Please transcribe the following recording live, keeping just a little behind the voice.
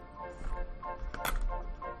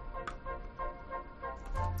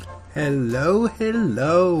Hello,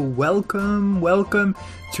 welcome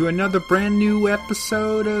to another brand new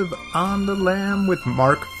episode of On the Lam with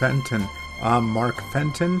Mark Fenton. I'm Mark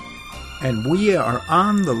Fenton, and we are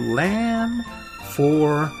on the lam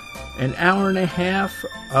for an hour and a half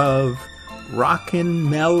of rockin',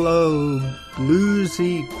 mellow,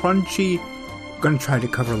 bluesy, crunchy. I'm going to try to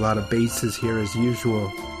cover a lot of bases here as usual.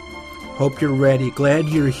 Hope you're ready. Glad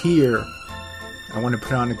you're here. I want to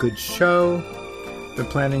put on a good show. Been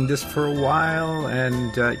planning this for a while,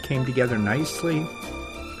 and it came together nicely.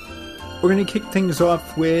 We're going to kick things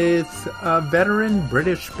off with a veteran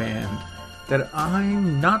British band that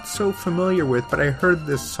I'm not so familiar with, but I heard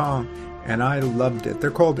this song, and I loved it.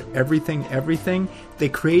 They're called Everything Everything. They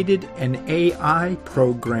created an AI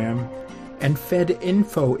program and fed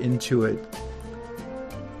info into it,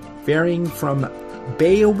 varying from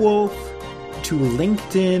Beowulf to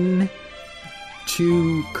LinkedIn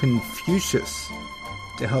to Confucius,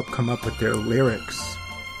 to help come up with their lyrics.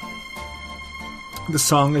 The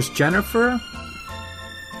song is Jennifer.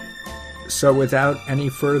 So without any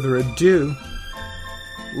further ado,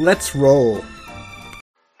 let's roll.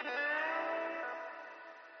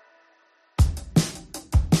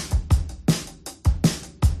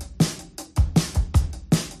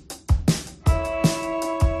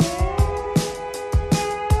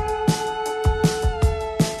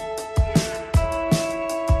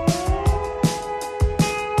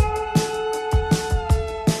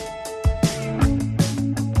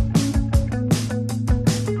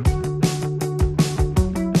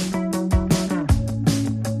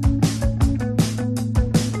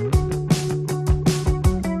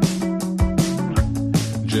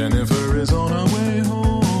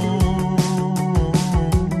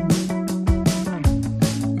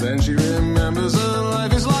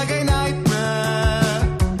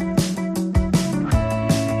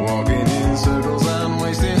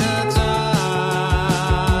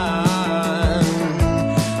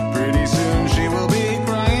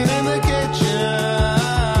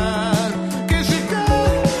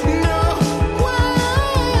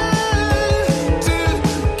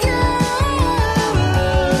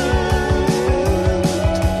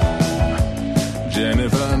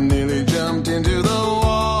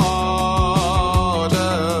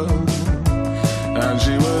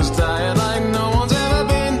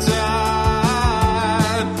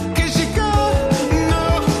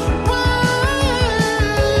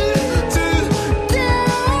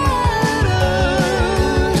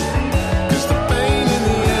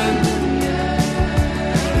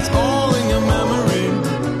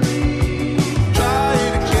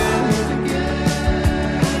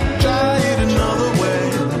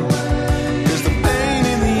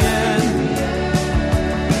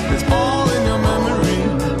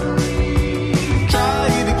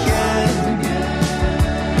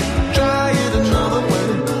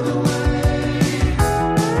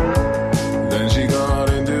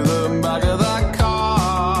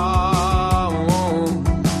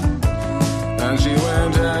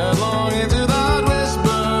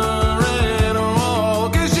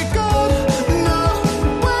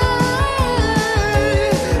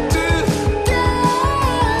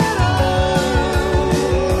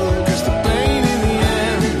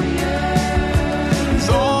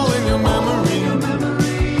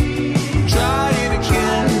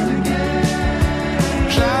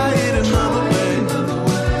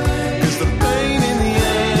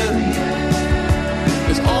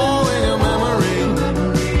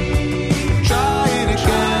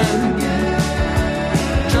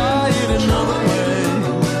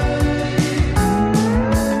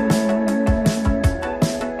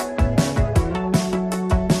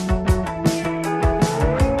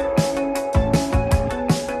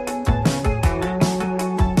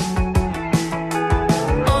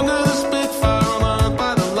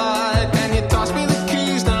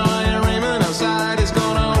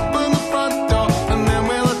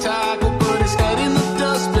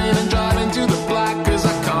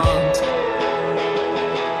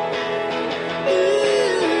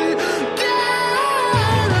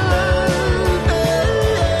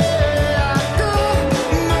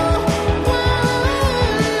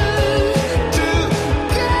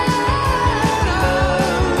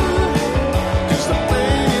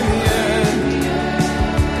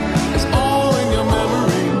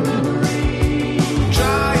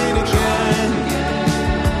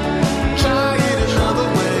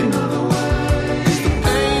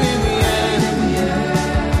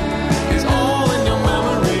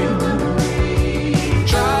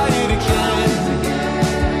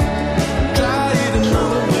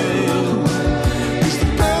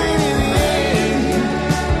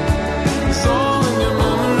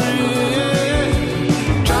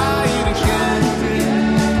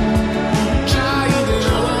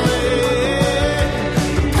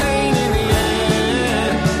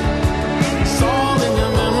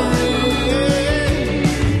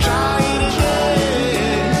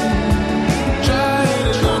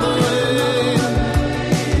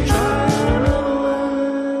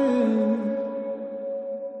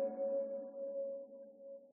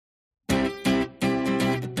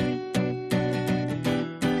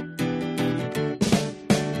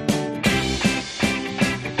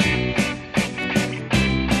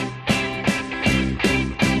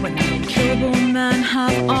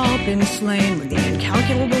 have all been slain, when the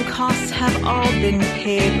incalculable costs have all been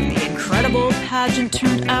paid, when the incredible pageant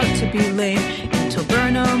turned out to be lame, until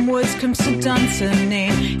Burnham Woods comes to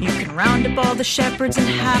Dunsinane. You can round up all the shepherds and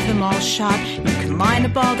have them all shot. You can line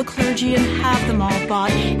up all the clergy and have them all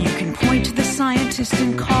bought. You can point to the scientist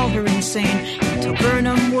and call her insane, until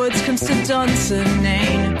Burnham Woods comes to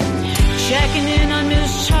Dunsinane. Checking in on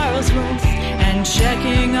Miss Charlesworth and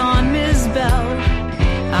checking on Miss Bell.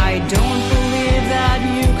 I don't believe that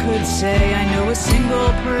you could say I know a single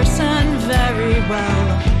person very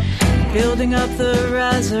well. Building up the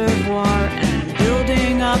reservoir and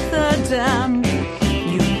building up the dam.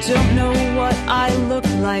 You don't know what I look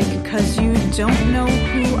like, 'cause you don't know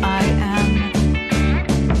who I am.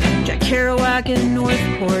 Jack Kerouac in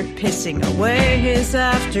Northport, pissing away his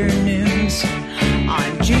afternoons on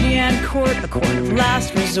Judy Ann Court, a court of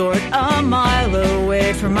last resort, a mile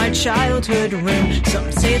away from my childhood room.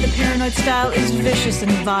 Some say the paranoid style is vicious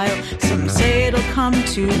and vile. Some say it'll come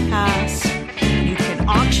to pass. You can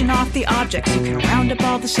auction off the objects, you can round up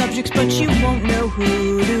all the subjects, but you won't know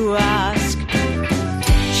who to ask.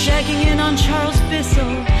 Checking in on Charles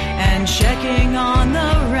Bissell and checking on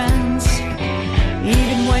the Wrens.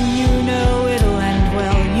 Even when you know it'll end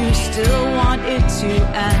well, you still want it to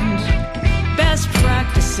end. Best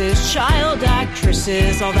practices, child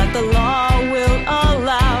actresses, all that the law will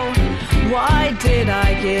allow. Why did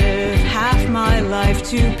I give half my life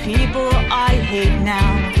to people I hate now?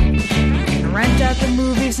 You can rent out the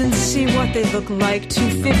movies and see what they look like.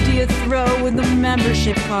 $2.50 a throw with the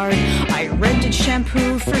membership card. I rented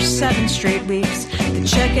shampoo for 7 straight weeks. The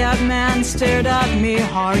checkout man stared at me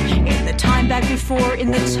hard. In the time back before,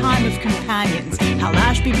 in the time of companions, Hal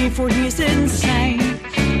Ashby before he's insane.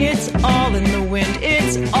 It's all in the wind,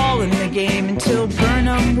 it's all in the game, until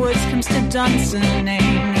Burnham Woods comes to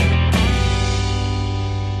Dunsinane.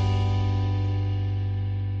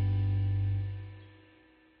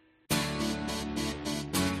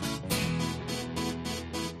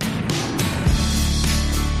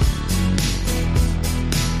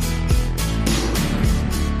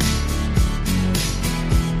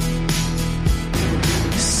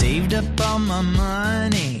 Saved up all my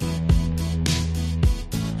money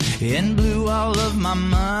and blew all of my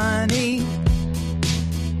money,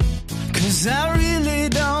 'cause I really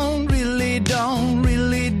don't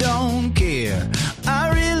care. I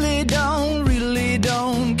really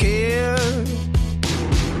don't care.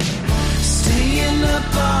 Staying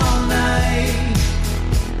up all night,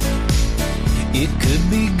 it could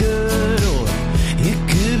be good or it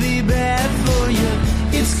could be bad for you.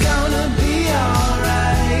 It's gonna be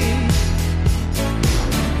alright,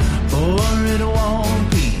 or it won't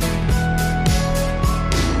be.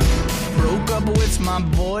 Broke up with my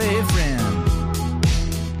boyfriend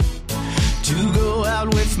to go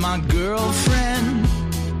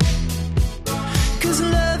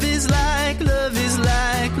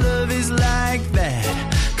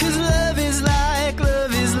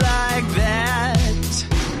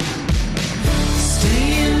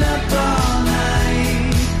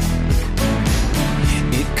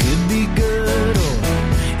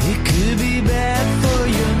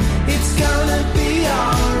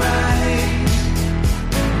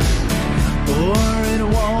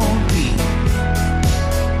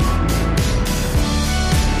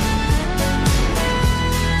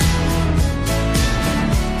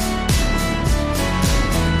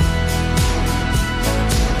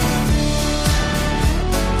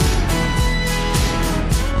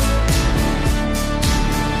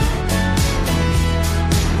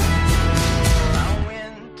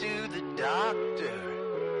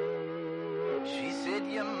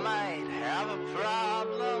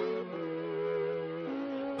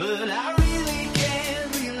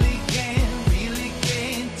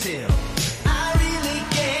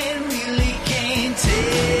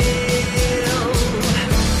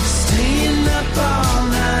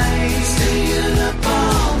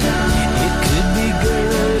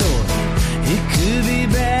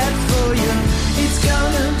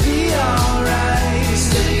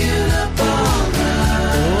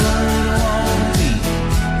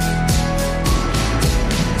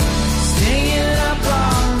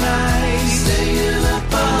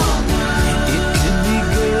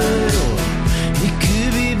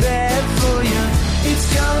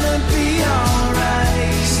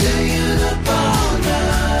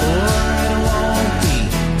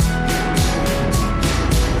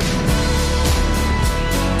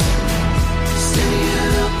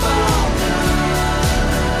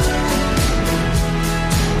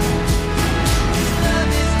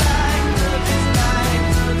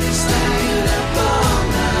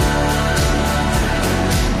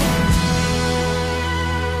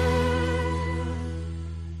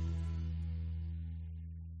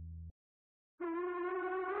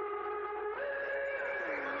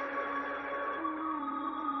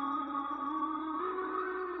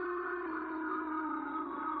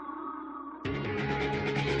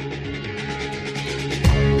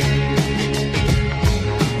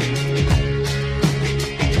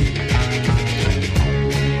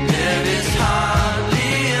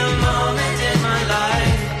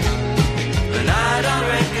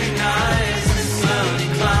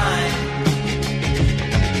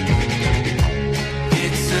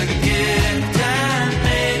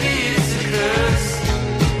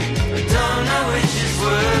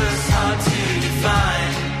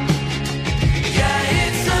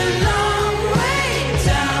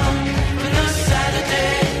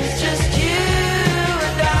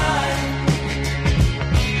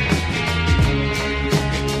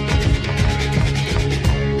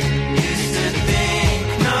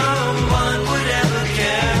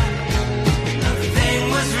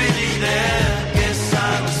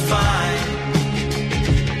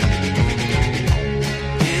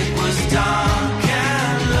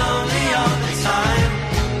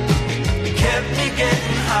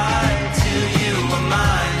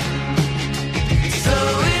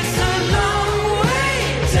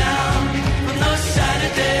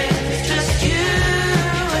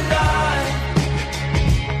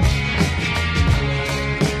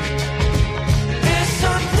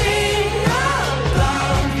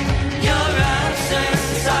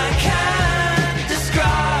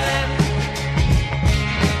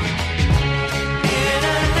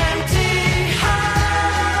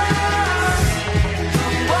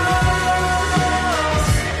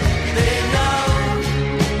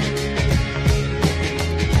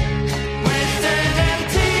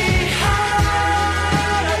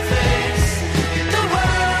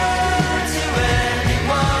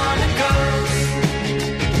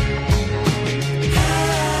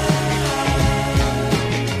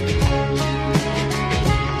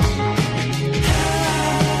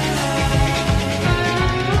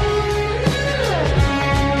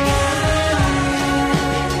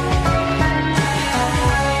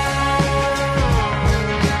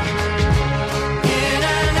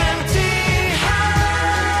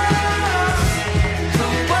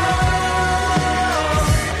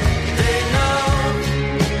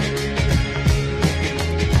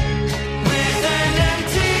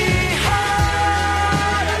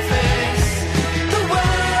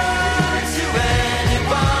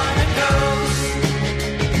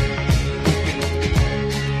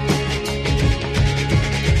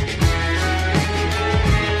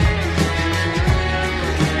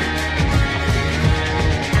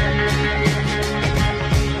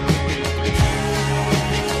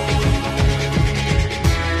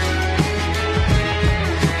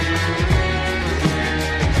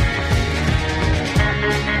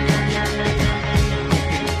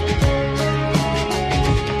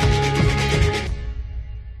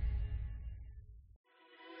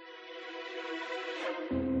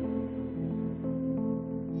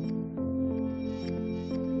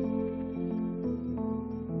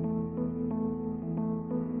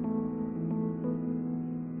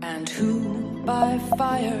by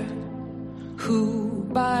fire? Who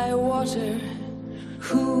by water?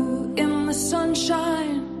 Who in the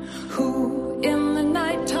sunshine? Who in the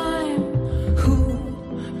nighttime? Who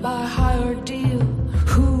by high ordeal?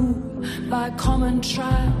 Who by common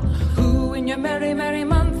trial? Who in your merry, merry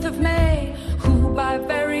month of May? Who by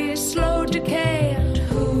very slow decay? And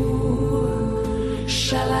who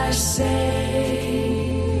shall I say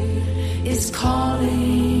is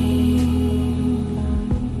calling?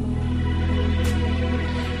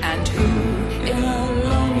 And who in a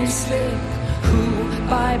lonely slip? Who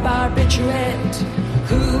by barbiturate?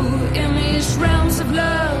 Who in these realms of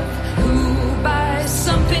love? Who by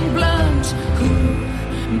something blunt? Who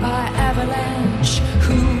by avalanche?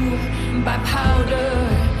 Who by powder?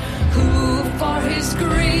 Who for his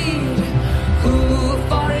greed? Who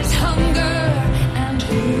for his hunger? And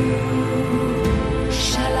who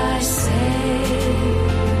shall I say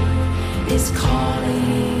is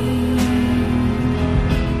calling?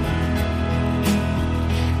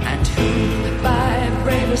 And who by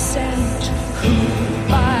brave ascent? Who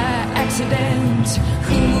by accident?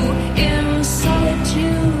 Who in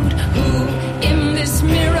solitude? Who in this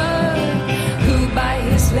mirror? Who by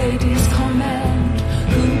his lady's command?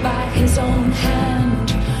 Who by his own hand?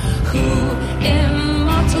 Who in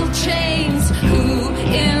mortal chains? Who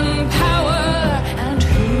in power? And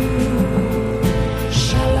who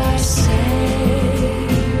shall I say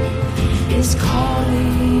is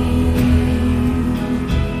calling?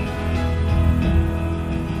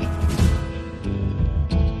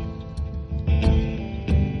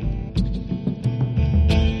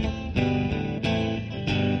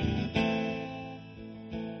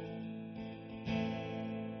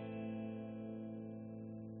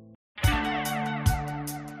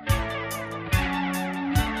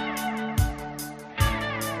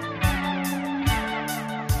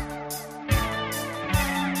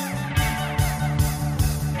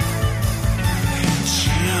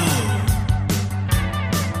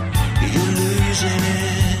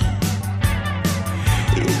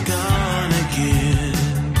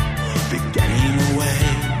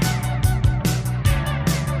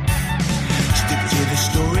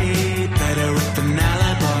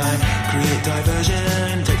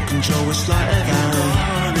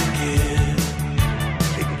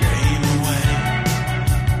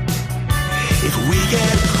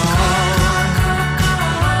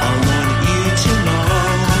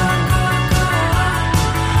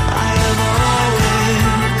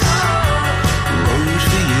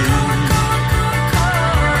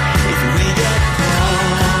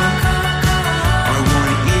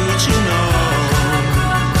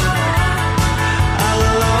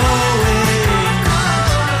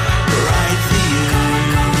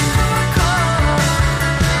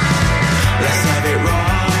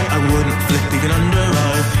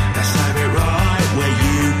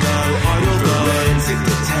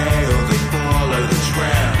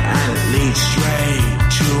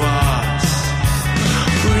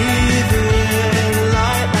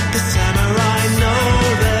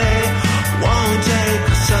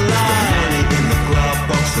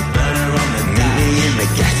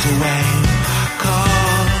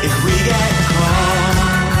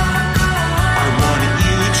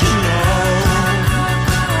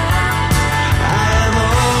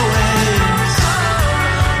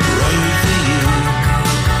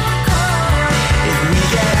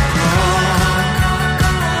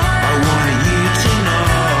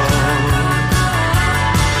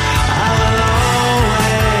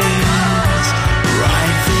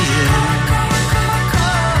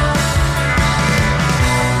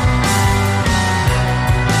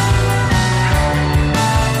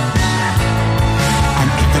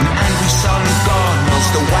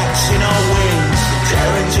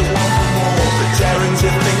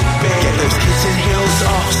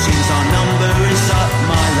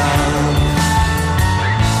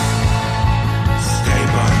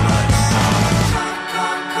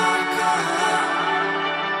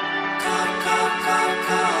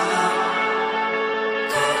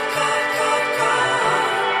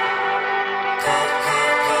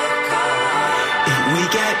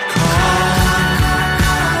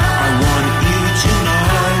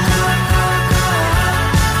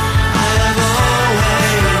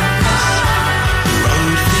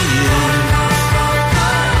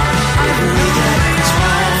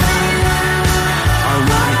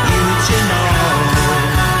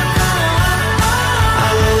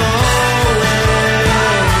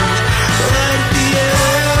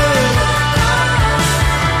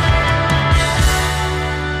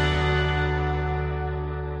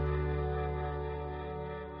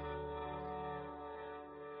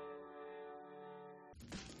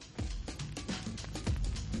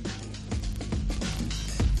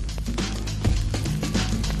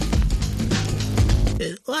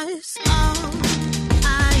 was all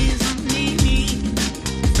eyes on me.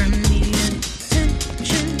 From the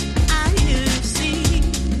attention I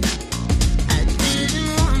received, I didn't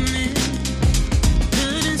want it,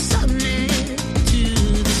 couldn't submit to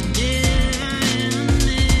the damage.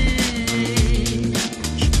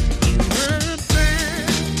 You were a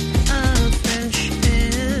breath of fresh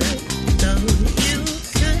air, though you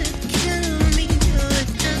could kill me or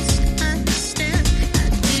just understand. I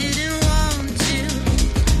didn't want to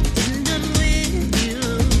end up with you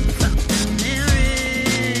from the marriage.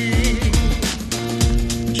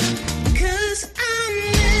 'Cause I'm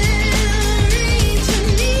married to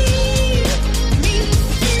me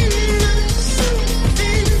in my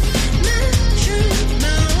soothing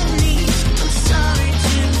matrimony. I'm sorry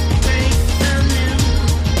to break the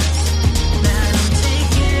news that I'm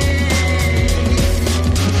taking.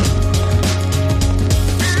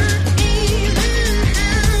 I even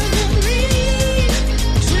have a ring,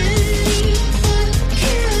 24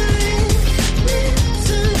 karat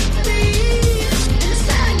misery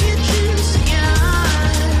inside your juice yards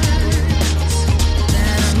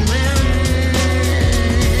that I'm wearing.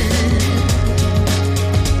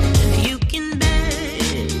 You can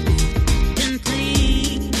beg and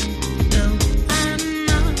plead, though I'm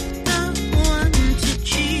not the one to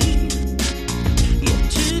cheat. You're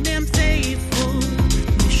too damn faithful.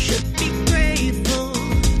 You should be grateful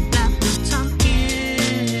that we're talking.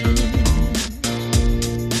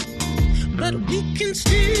 But we can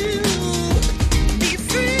still be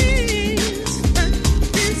friends. But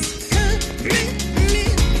this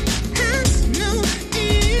commitment has no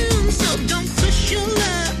end. So don't push your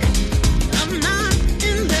luck. I'm not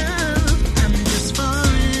in love, I'm just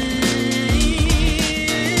falling.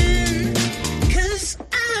 'Cause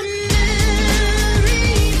I'm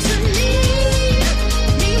married to me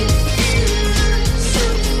in my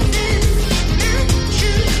soothing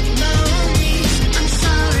matrimony. I'm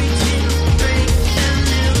sorry to break the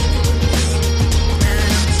news that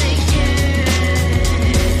I'm taking.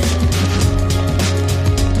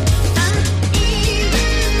 I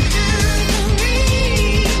even have a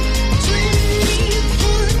ring,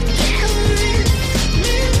 24 karat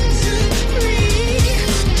misery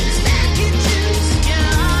inside your juice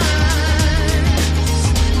yards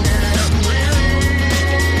that I'm wearing. Oh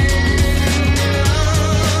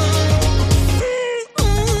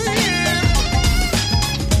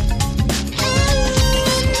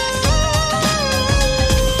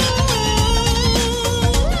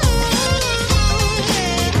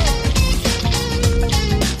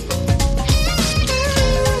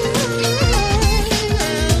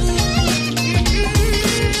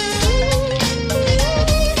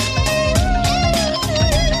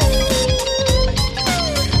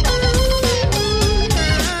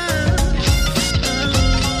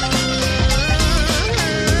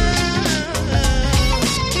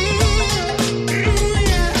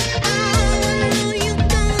yeah.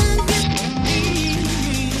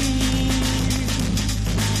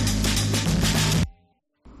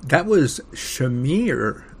 That was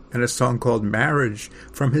Shamir and a song called Marriage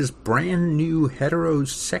from his brand new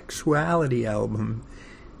Heterosexuality album.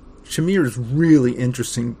 Shamir is really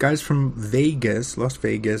interesting. Guy's from Vegas, Las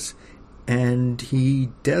Vegas, and he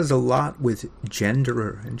does a lot with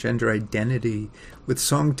gender and gender identity with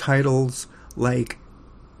song titles like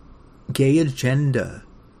Gay Agenda,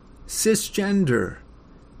 Cisgender,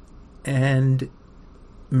 and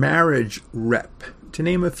Marriage Rep, to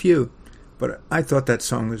name a few. But I thought that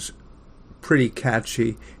song was pretty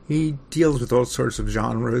catchy. He deals with all sorts of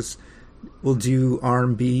genres. Will do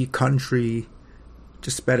R&B, country,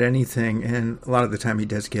 just about anything, and a lot of the time he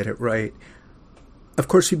does get it right. Of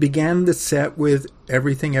course, he began the set with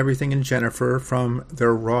Everything, Everything and Jennifer from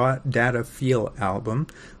their Raw Data Feel album.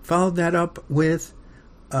 Followed that up with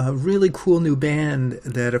a really cool new band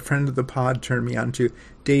that a friend of the pod turned me on to,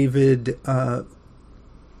 David,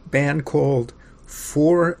 band called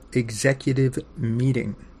For Executive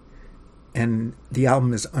Meeting. And the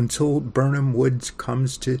album is Until Burnham Woods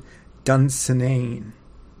Comes to Dunsinane.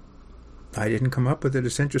 I didn't come up with it.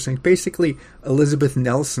 It's interesting. Basically, Elizabeth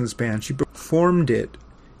Nelson's band. She performed it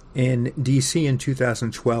in D.C. in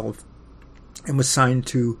 2012 and was signed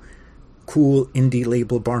to cool indie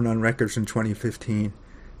label BURNHAM Records in 2015.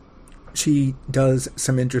 She does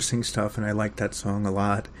some interesting stuff, and I like that song a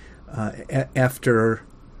lot. After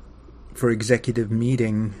For Executive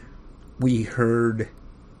Meeting, we heard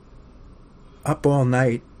Up All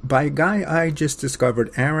Night by a guy I just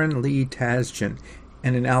discovered, Aaron Lee Tasjan,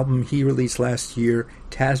 and an album he released last year,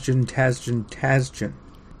 Tasjan.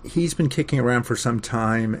 He's been kicking around for some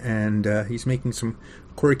time, and he's making some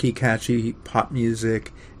quirky, catchy pop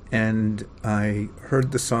music, and I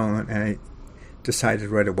heard the song, and I decided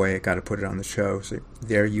right away I got to put it on the show. So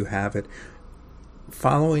there you have it.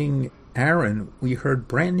 Following Aaron, we heard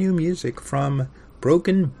brand new music from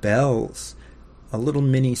Broken Bells, a little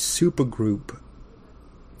mini supergroup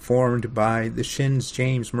formed by the Shins,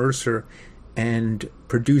 James Mercer, and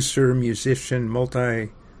producer, musician,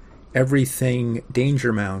 multi-everything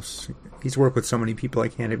Danger Mouse. He's worked with so many people I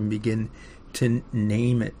can't even begin to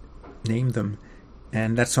name them.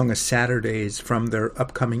 And that song is Saturdays from their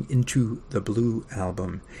upcoming Into the Blue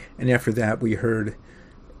album. And after that, we heard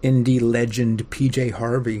indie legend PJ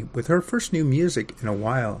Harvey with her first new music in a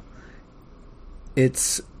while.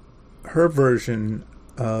 It's her version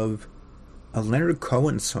of a Leonard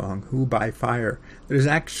Cohen song, Who by Fire, that is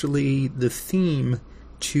actually the theme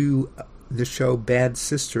to the show Bad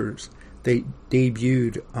Sisters. They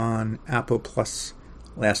debuted on Apple Plus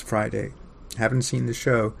last Friday. Haven't seen the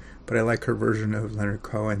show, but I like her version of Leonard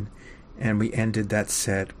Cohen. And we ended that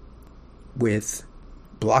set with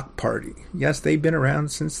Bloc Party. Yes, they've been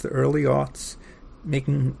around since the early aughts,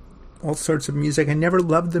 making all sorts of music. I never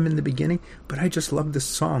loved them in the beginning, but I just love this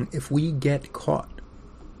song, If We Get Caught.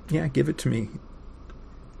 Yeah, give it to me.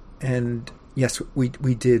 And yes, we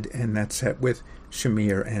did end that set with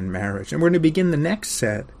Shamir and Marriage. And we're going to begin the next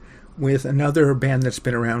set with another band that's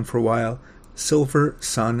been around for a while,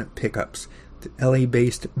 Silversun Pickups. The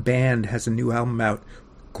LA-based band has a new album out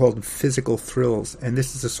called Physical Thrills, and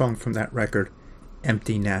this is a song from that record,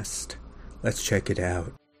 Empty Nest. Let's check it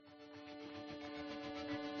out.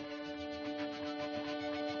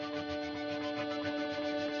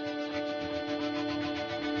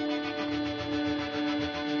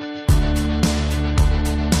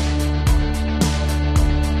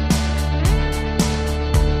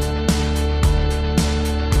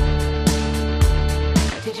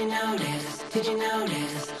 Did you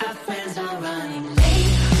notice our friends are running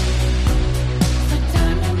late? So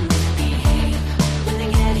time to misbehave. When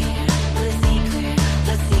they get here, will they see clear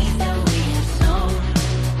the seeds that we have sown?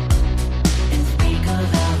 And speak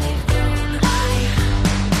of how they've grown. I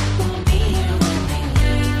won't be here when they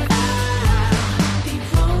leave. I'll be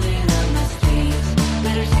rolling up my sleeves.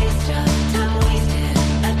 Better taste of time wasted.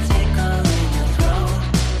 A tickle in your throat.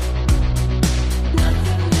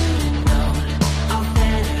 Nothing new to note. Our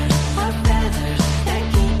feathers that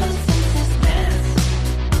keep us in suspense.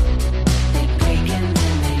 They break and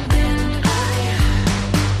then they bend. I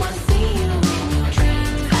wanna see you in your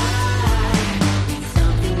dreams. I need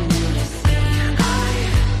something new to see. I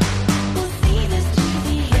will see this to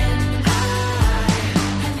the end. I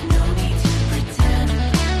have no need to pretend.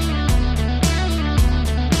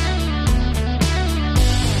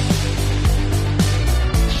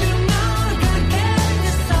 Should know I gotta get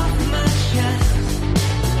this off my chest.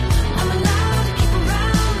 I'm allowed to keep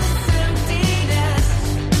around this empty nest.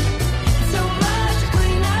 It's so much to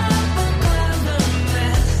clean up a clever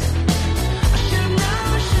mess. I should know.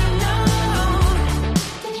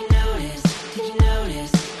 Did you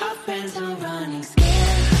notice our friends are running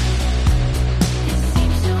scared? It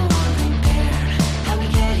seems so unprepared. How we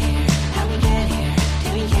get here?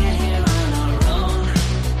 Did we get here on our own?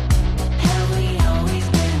 Have we always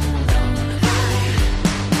been alone?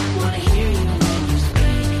 I wanna hear you when you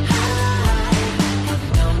speak. I have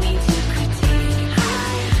no need to critique. I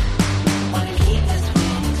wanna keep this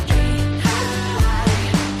winning streak. I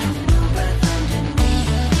have no breath underneath.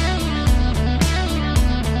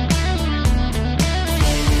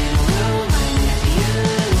 Room right next to you,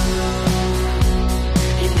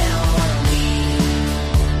 and now I wanna leave.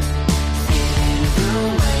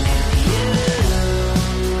 Room right next to you,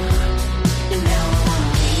 and now I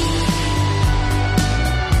wanna leave.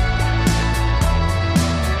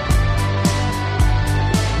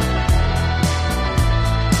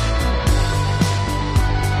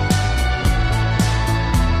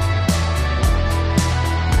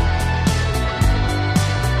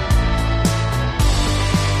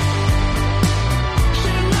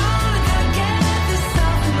 Should've known I gotta get this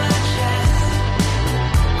off my chest.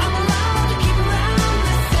 I'm allowed to keep around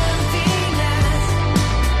this empty nest.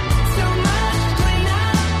 So much to clean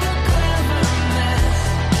up the clever mess.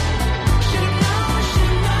 Should've known.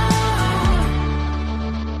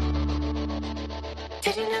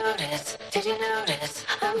 Did you notice?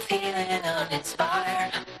 I'm feeling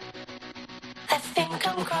uninspired. I think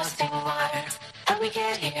I'm crossing wires. How'd we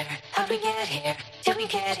get here? Did we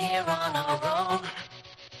get here on our own?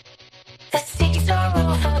 The seeds are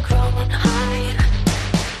overgrown. I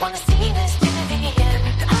wanna see this to the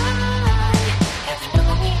end. I have no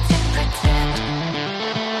need to pretend.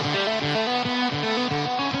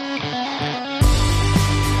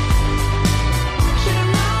 Should've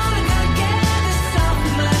known I gotta get this off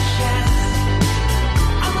my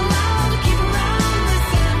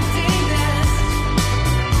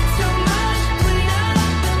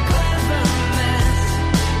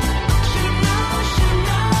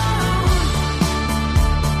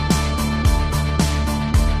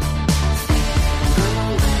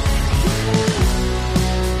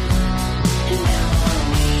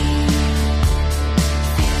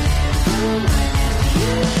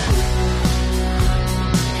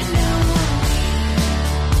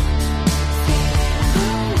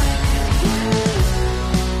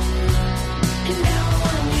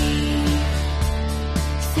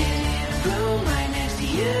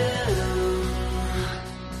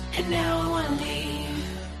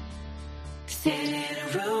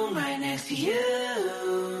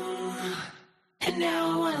you, and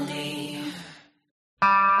now I wanna leave.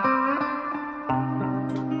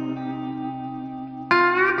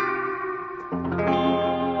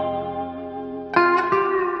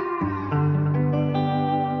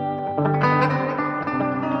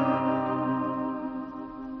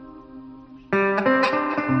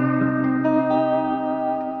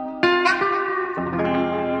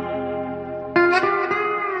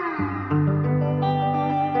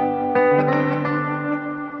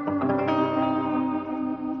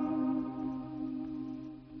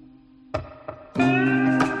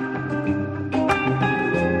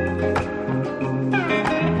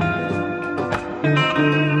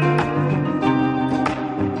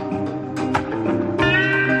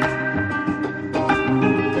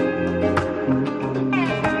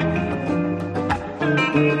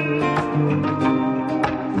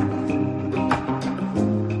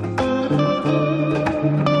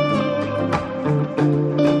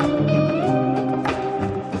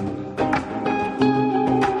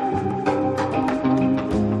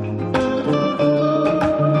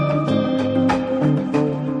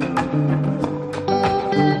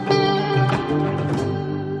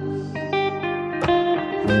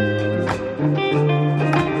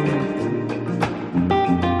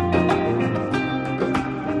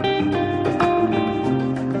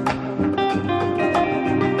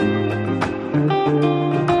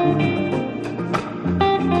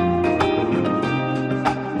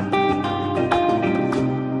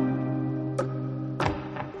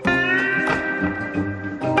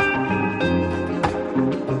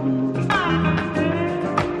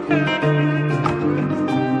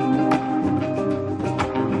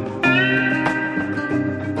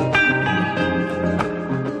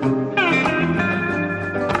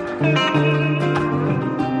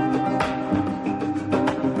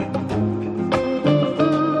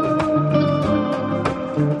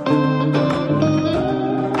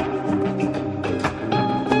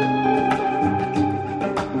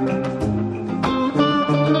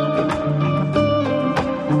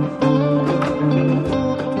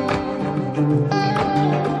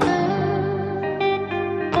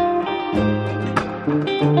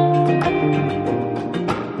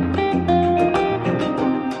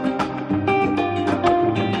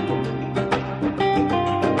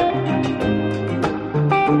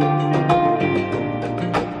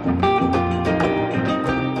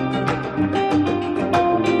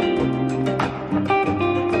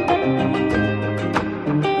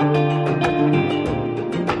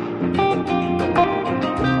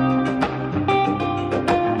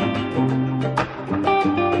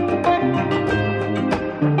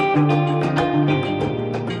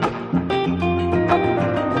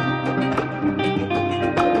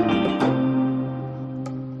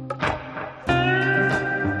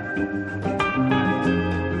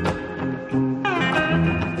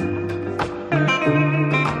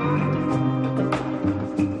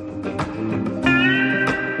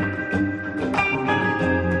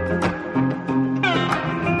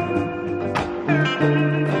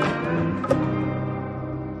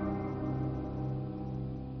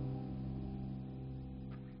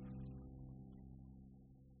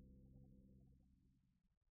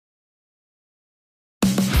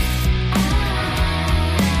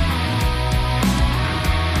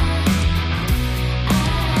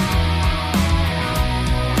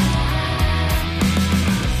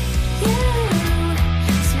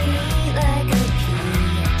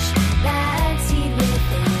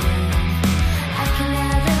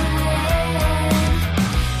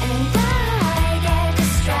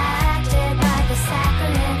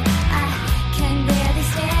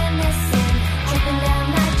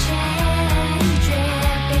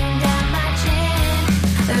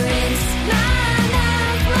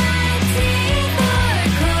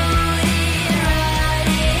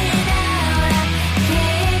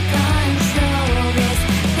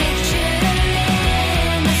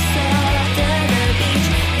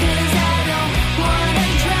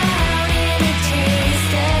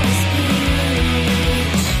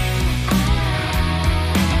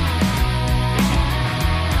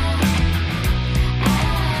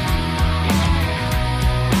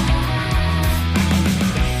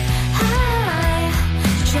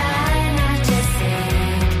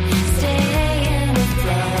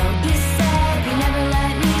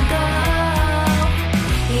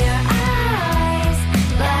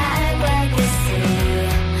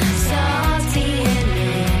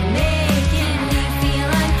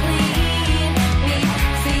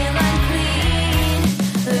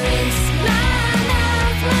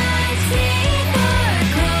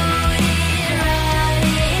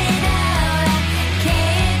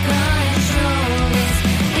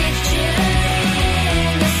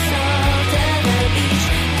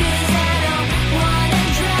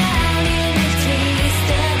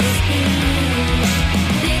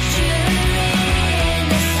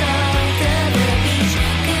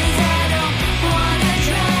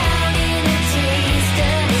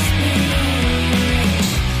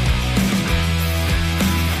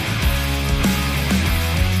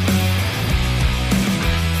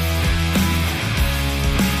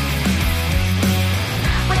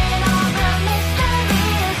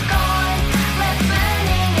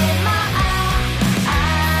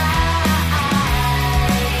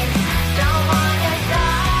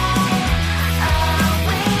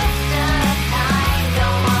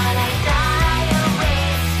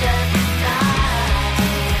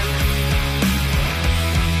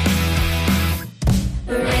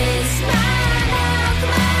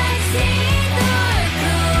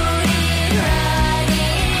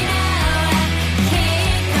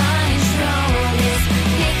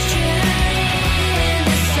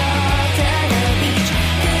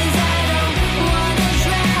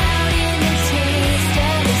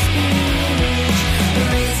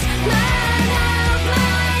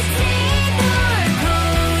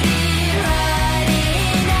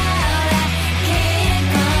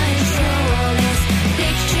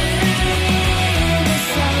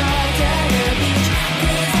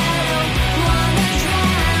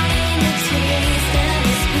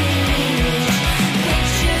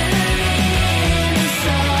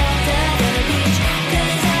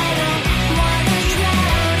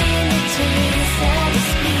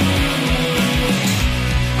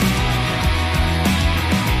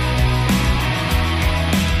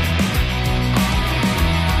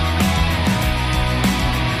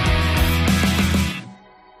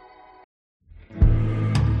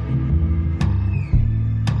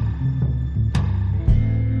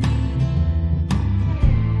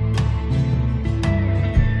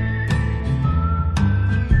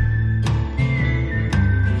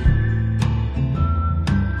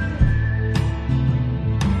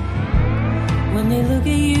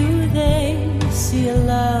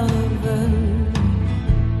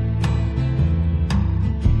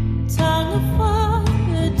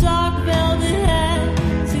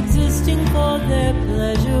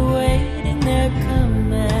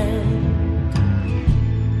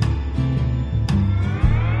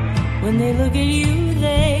 When they look at you,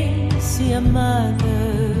 they see a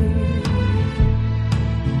mother.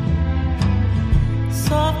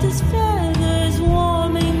 Soft as feathers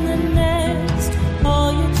warming the nest,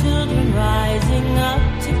 all your children rising up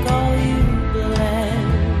to call you blessed.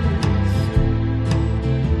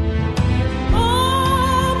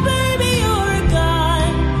 Oh, baby, you're a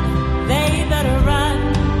gun. They better run.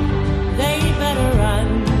 They better run.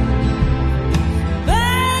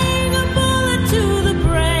 Bang a bullet to the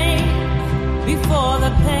brain before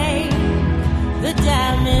the pain, the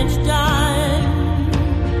damage done.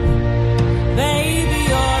 Baby,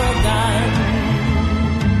 you're a gun.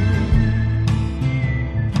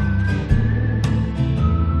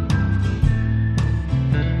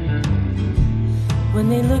 When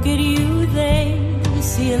they look at you, they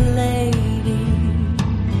see a lady.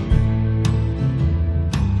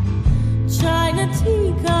 China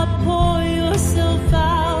teacup, pour yourself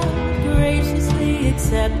out, graciously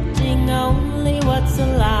accepting only what's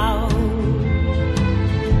allowed.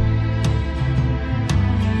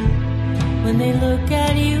 When they look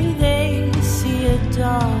at you, they see a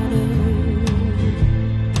daughter.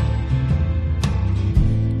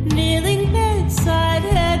 Kneeling bedside,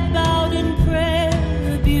 head bowed in prayer,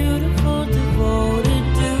 beautiful, devoted,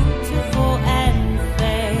 dutiful, and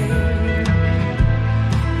fair.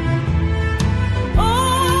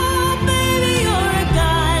 Oh, baby, you're a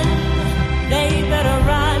gun. They better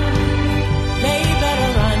run. They better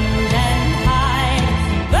run and hide.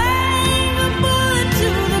 Bang a bullet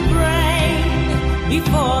to the brain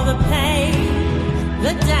before the pain,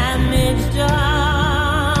 the damage done.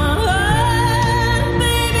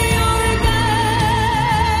 Baby, you're a gun.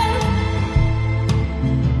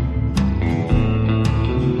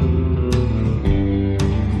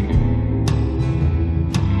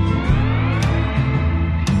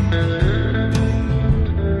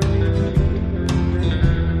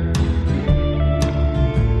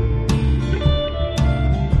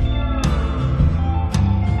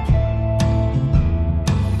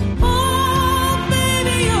 Oh,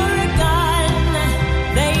 baby, you're a gun.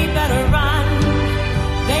 They better run.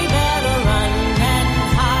 They better run and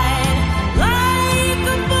hide. Like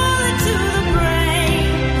a bullet to the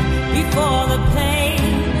brain before the pain,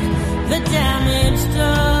 the damage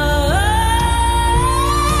done.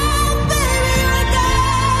 Baby, you're a gun.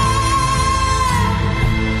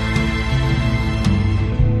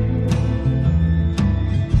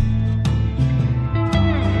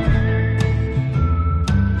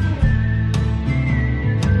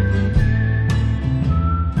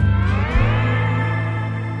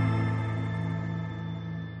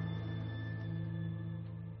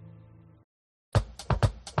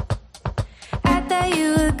 I thought you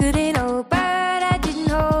were good and old, but I didn't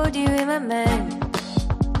hold you in my mind.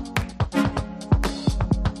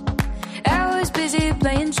 I was busy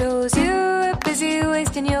playing shows, you were busy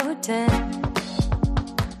wasting your time.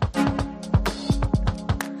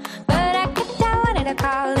 But I kept on wanting to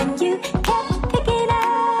call and you kept picking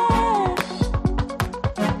up,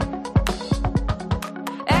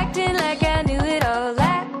 acting like I knew it all,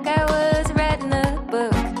 like I was writing a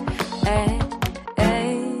book. I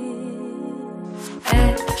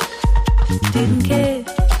didn't care,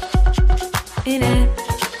 and I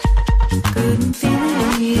couldn't feel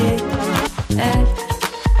it yet. I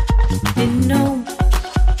didn't know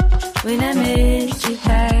when I met you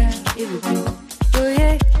how it would go. Oh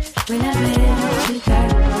yeah, when I met you how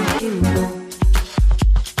it would go.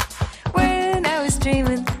 When I was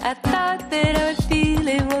dreaming, I thought that I would feel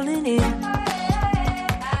it rolling in.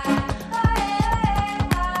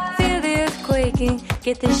 Feel the earth quaking,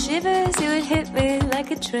 get the shivers, it would hit me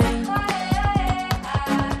like a train.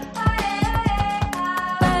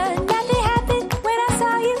 But nothing happened when I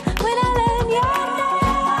saw you, when I learned your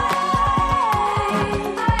name.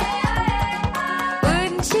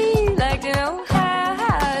 Wouldn't she like to know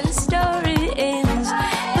how the story ends?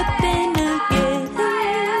 But then again,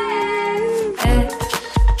 I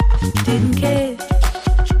didn't care,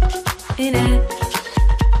 and I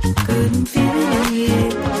couldn't feel it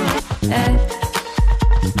yet. I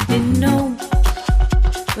didn't know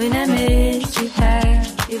when I met you how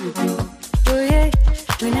it would go. Oh yeah,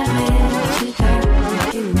 when I met you how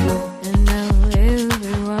it would go. And now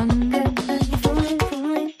everyone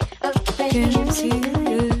can see it.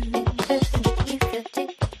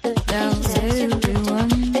 Now everyone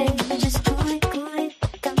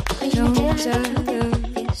knows I love you.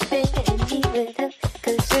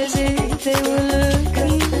 As if they were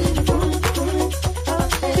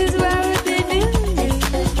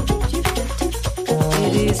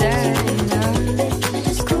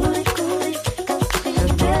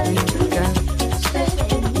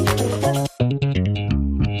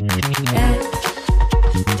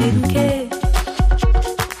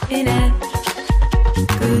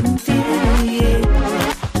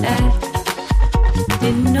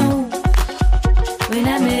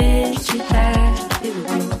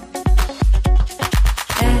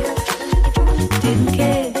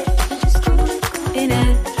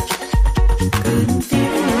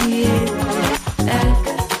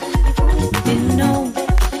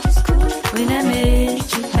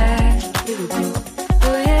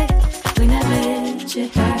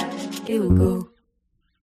go.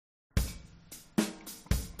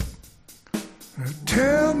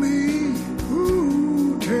 Tell me,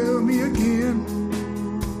 ooh, tell me again.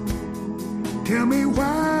 Tell me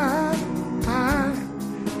why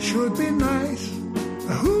I should be nice.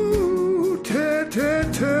 Ooh, tell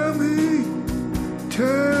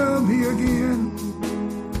me again.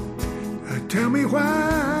 Tell me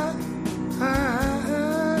why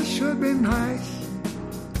I should be nice.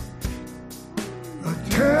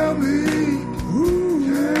 Tell me,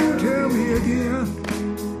 ooh, tell me again.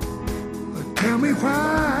 Tell me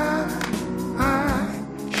why I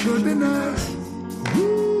should be nice.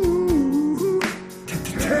 Ooh,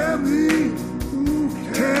 tell me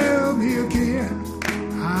again.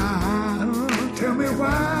 Tell me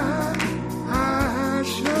why I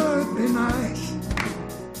should be nice.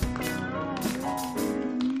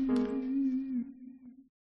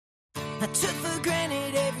 I took for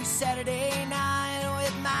granted every Saturday night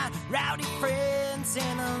with my rowdy friends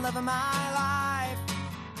and the love of my life.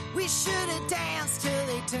 We should have danced till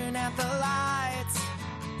they turned out the lights.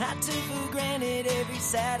 I took for granted every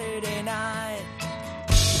Saturday night.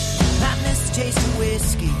 I miss the taste of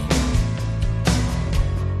whiskey,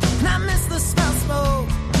 and I miss the smell of smoke.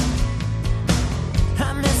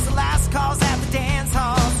 I miss the last calls at the dance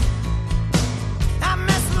halls. I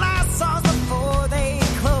miss the last songs before they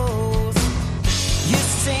close.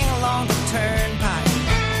 Used to sing along the turnpike,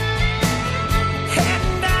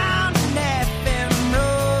 heading down an FM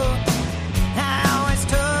road. I always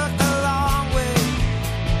took the long way.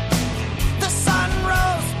 The sun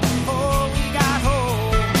rose before we got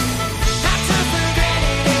home. I took for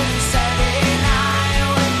granted every Saturday night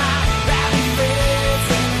with my rowdy friends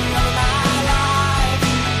and the love of my life.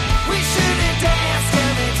 We should have danced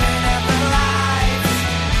till they turned out the lights.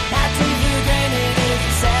 I took for granted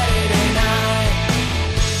every Saturday night.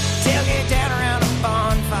 Tailgate down around a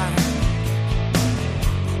bonfire,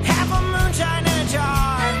 half a moonshine in a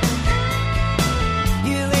jar.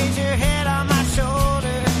 You laid your head on my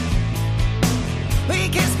shoulder. We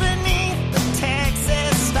kissed beneath the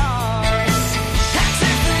Texas stars. I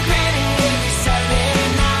took for granted every Saturday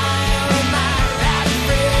night with my rowdy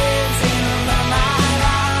friends and the love of my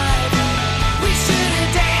life. We should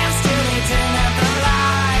have danced till they turned out the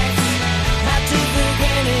lights. I took for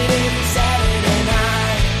granted every Saturday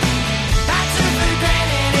night. I took for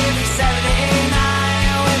granted every Saturday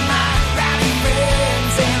night with my rowdy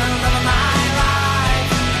friends and the love of my life.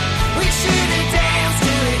 We should have danced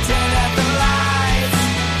till they turned out the lights.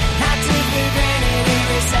 I took for granted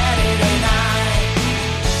every Saturday night.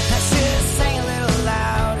 I should have sang a little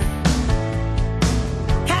louder.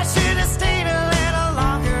 I should have stayed a little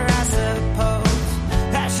longer, I suppose.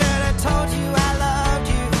 I should have told you I loved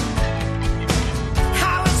you.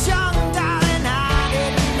 I was young, darling, I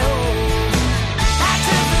didn't know. I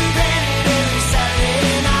took for granted every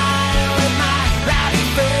Saturday night with my rowdy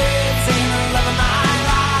friends and the love of my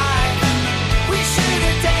life. We should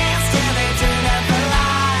have danced till they turned out the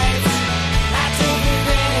lights. I took for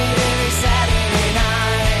granted every Saturday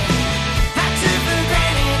night. I took for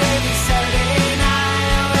granted every Saturday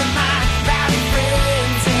night with my rowdy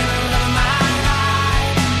friends and the love of my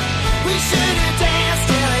life. We should have danced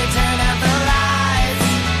till they turned out the lights.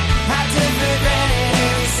 I took for granted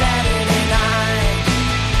every Saturday night.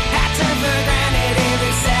 I took for granted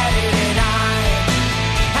every Saturday night.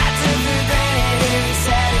 I took for granted every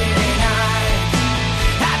Saturday night.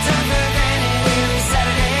 I took for granted every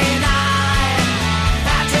Saturday night.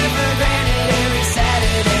 I took for granted every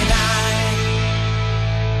Saturday night.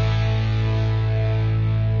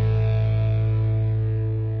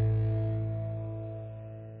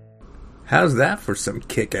 How's that for some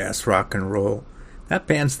kick-ass rock and roll? That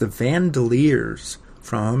band's the Vandoliers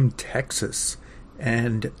from Texas,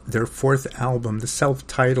 and their fourth album, the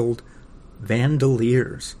self-titled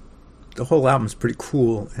Vandoliers. The whole album's pretty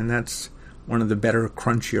cool, and that's one of the better,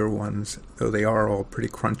 crunchier ones, though they are all pretty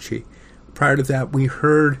crunchy. Prior to that, we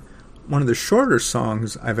heard one of the shorter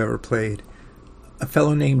songs I've ever played, a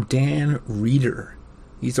fellow named Dan Reeder.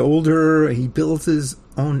 He's older, he builds his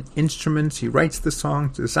own instruments, he writes the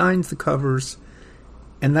songs, designs the covers,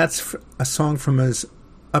 and that's a song from his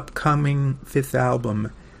upcoming fifth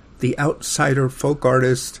album. The Outsider Folk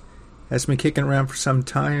Artist has been kicking around for some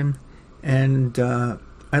time, and I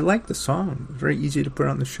like the song. It's very easy to put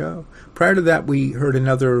on the show. Prior to that, we heard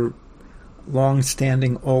another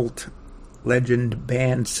long-standing alt legend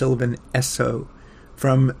band, Sylvan Esso,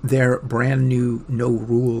 from their brand new No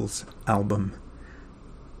Rules album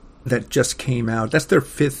that just came out. That's their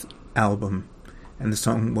fifth album, and the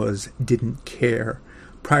song was Didn't Care.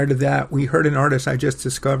 Prior to that, we heard an artist I just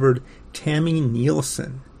discovered, Tami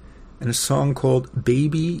Nielson, and a song called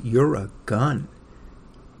Baby, You're a Gun.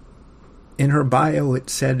 In her bio, it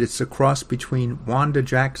said it's a cross between Wanda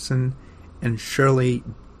Jackson and Shirley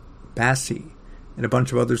Bassey, and a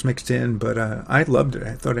bunch of others mixed in, but I loved it.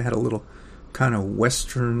 I thought it had a little kind of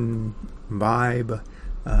Western vibe,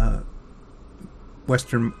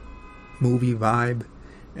 Western movie vibe.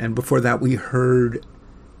 And before that, we heard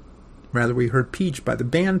Peach by the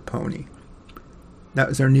band Pony. That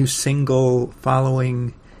was their new single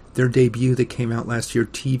following their debut that came out last year,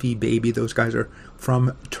 TV Baby. Those guys are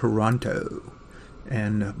from Toronto.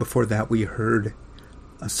 And before that, we heard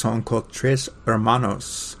a song called Tres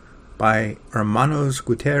Hermanos by Hermanos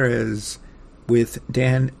Gutierrez with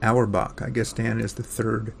Dan Auerbach. I guess Dan is the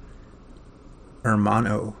third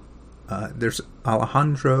hermano. There's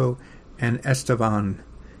Alejandro and Esteban,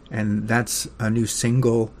 and that's a new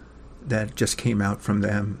single that just came out from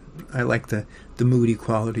them. I like the moody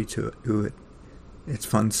quality to it. It's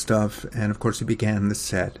fun stuff. And of course, it began the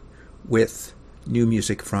set with new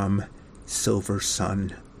music from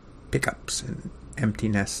Silversun, Pickups and Empty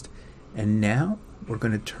Nest. And now we're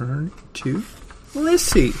going to turn to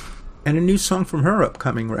Lissie and a new song from her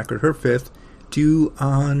upcoming record, her fifth, due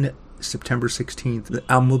on September 16th. The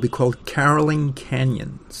album will be called Caroling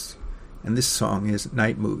Canyons. And this song is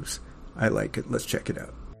Night Moves. I like it. Let's check it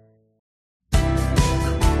out.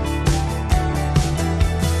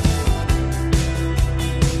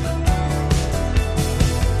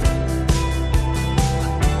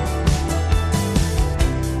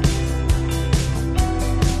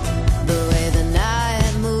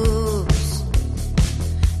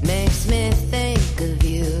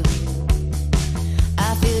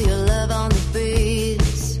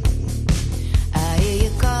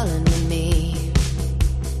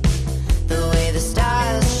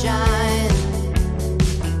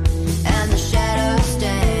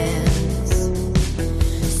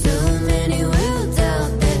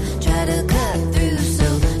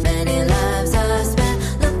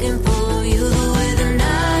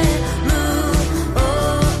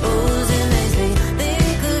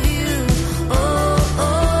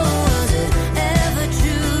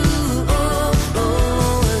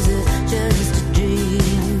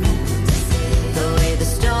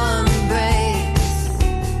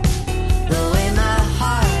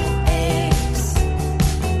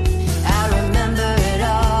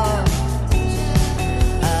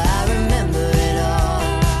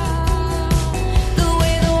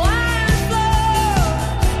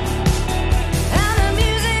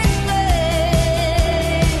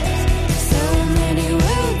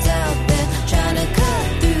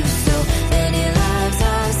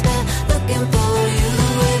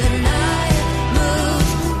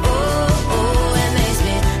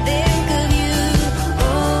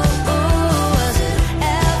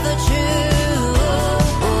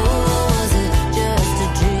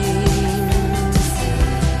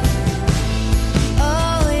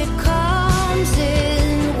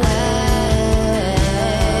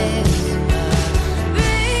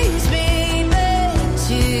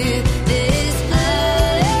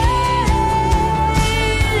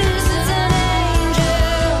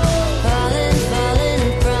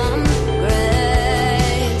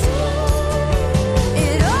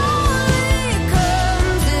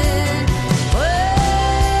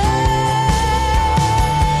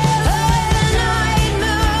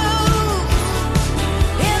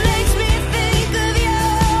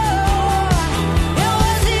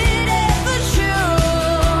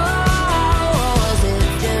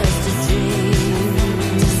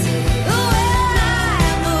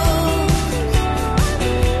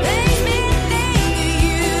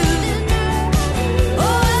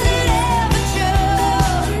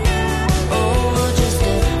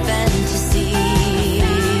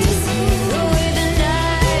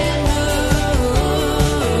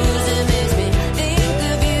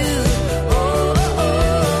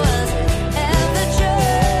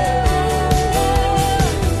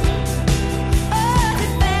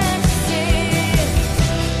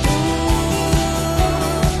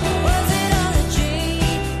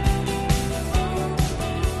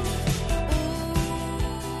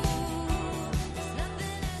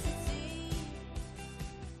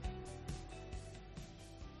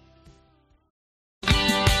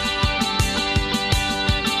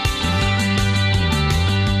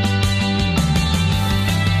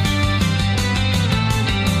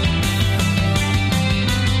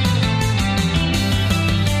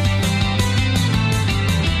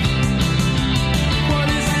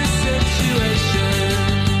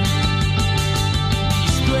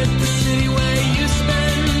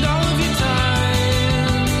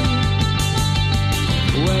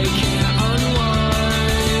 Way can't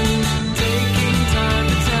unwind.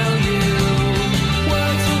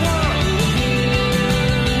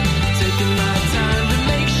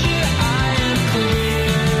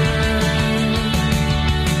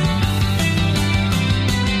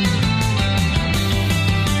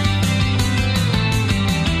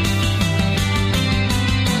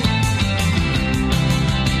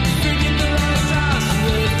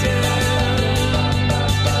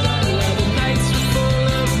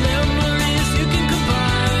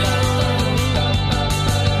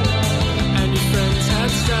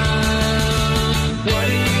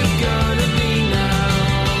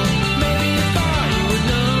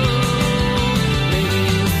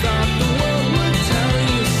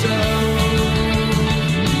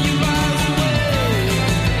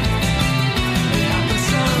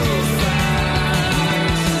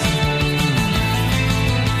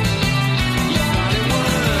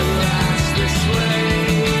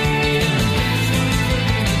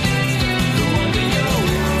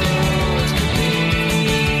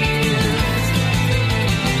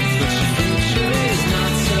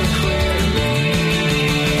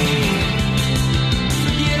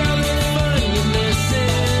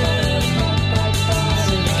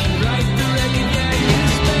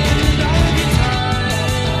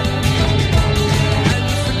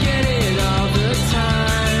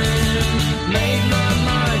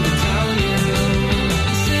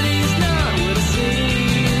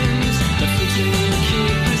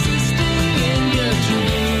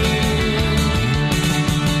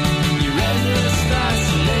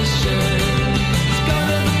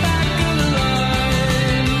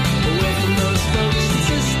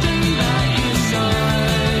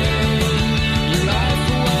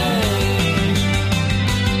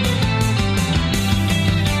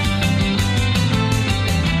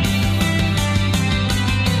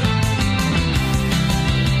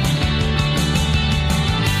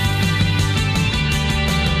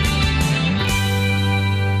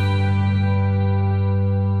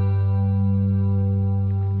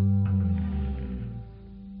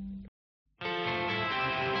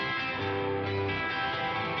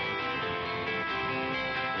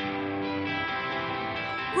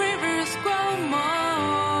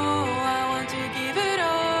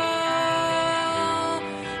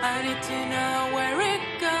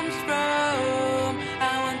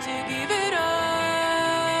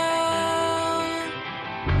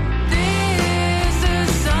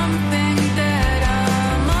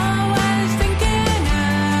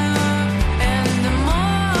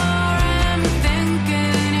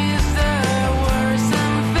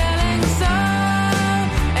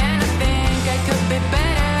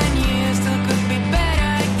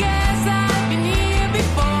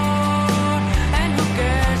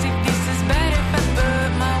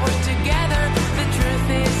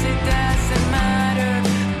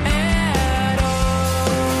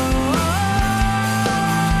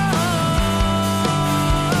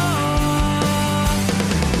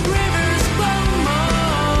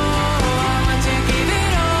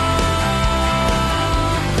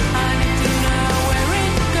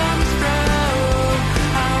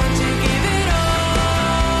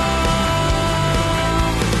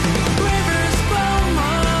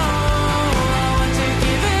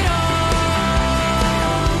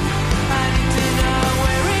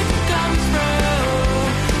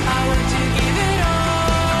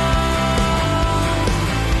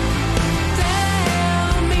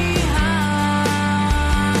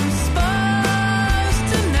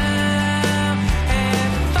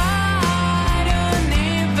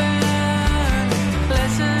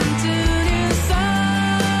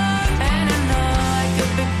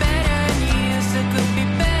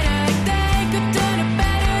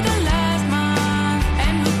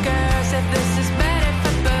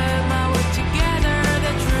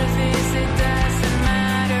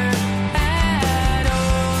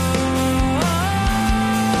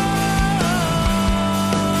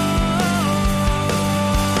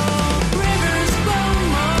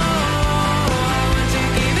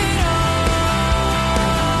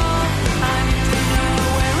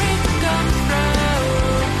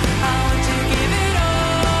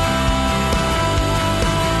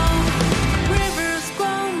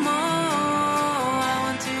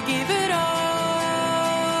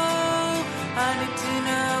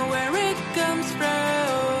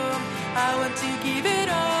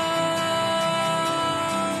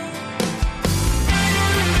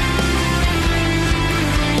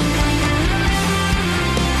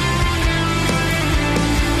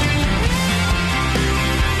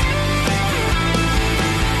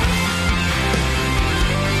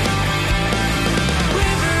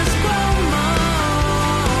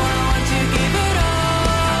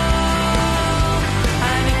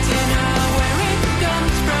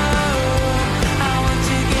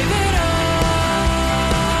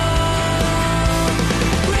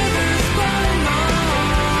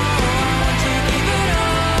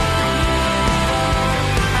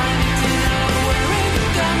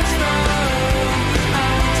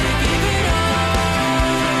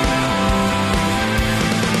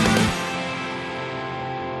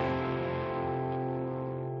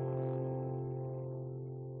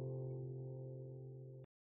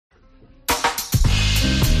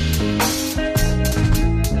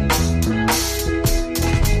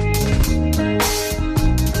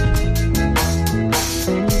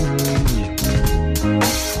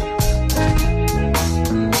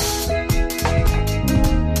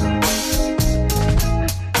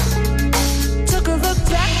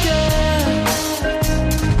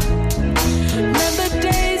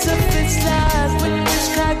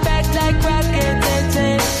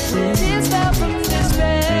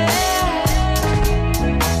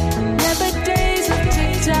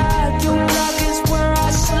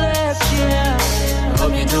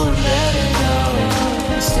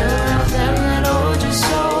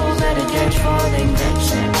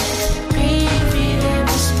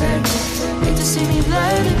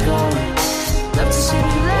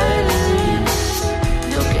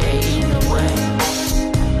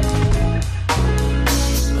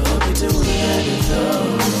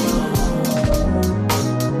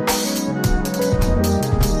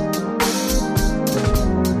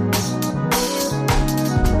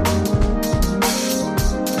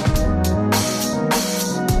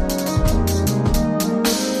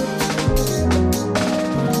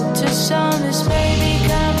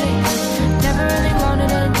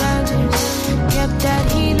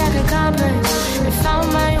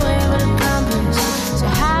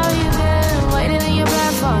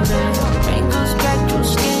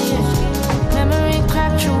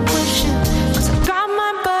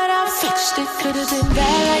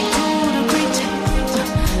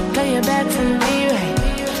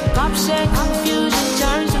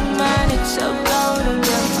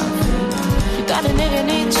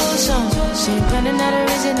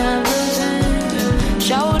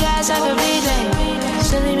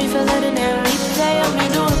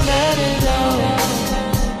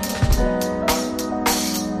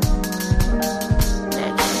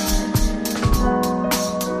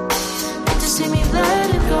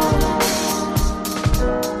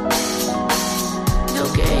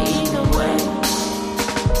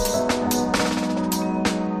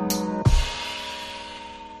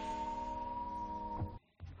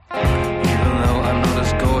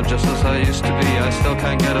 just as I used to be. I still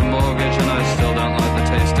can't get a mortgage and I still don't like the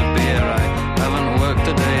taste of beer. I haven't worked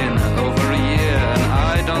a day in over a year, and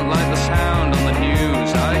I don't like the sound on the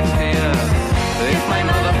news. I fear if my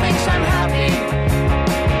mother thinks I'm happy,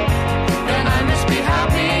 then I must be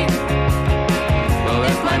happy. Well,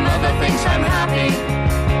 if my mother thinks I'm happy,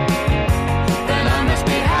 then I must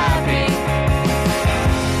be happy.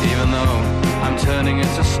 Even though I'm turning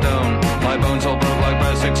into stone, my bones all broke like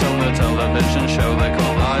bicycles on the television show they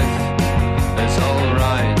call life. It's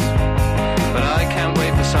alright, but I can't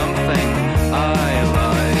wait for something I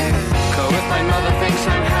like. So if my mother thinks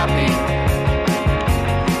I'm happy,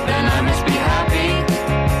 then I must be happy.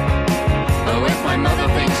 Oh, if my mother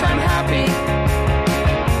thinks I'm happy,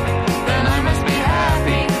 then I must be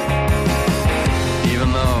happy. Even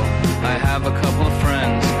though I have a couple of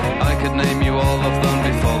friends, I could name you all of them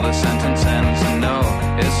before the sentence ends. And no,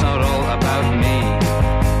 it's not all about me,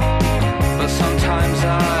 but sometimes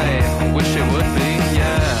I wish it would be,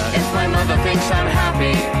 yeah. If my mother thinks I'm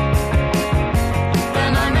happy,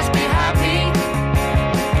 then I must be happy.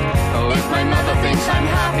 Oh, if my mother thinks I'm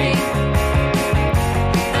happy,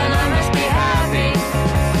 then I must be happy.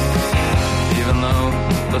 Even though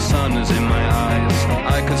the sun is in my eyes,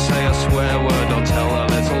 I could say a swear word or tell a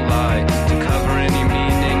little lie to cover any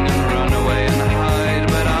meaning and run away and hide.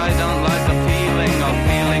 But I don't like the feeling of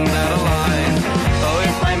feeling that alive. Oh,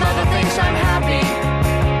 if my mother thinks I'm happy,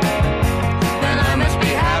 then I must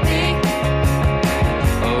be happy.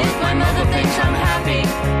 Oh, if my mother thinks I'm happy,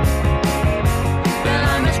 then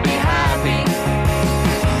I must be happy.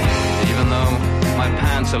 Even though my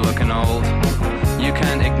pants are looking old, you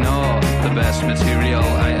can't ignore the best material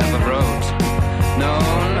I ever wrote. No,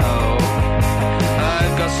 no,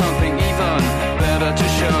 I've got something even better to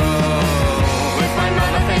show. If my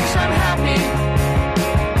mother thinks I'm happy,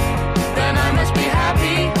 then I must be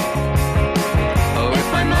happy. Oh, if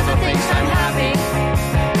my mother thinks I'm happy,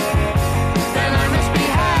 then I must be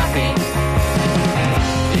happy.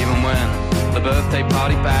 Even when the birthday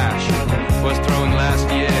party bash was throwing last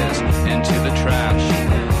year's into the trash,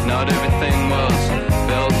 not everything was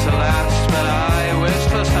built to last, but I wished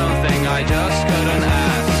for something I just couldn't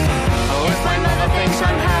ask. Oh, if my mother thinks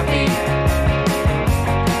I'm happy,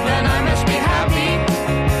 then I must be happy.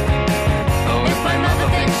 Oh, if my mother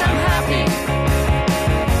thinks I'm happy,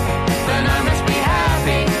 then I must be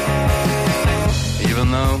happy.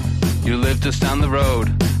 Even though you live just down the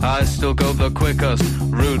road, I still go the quickest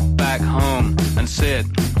route back home and sit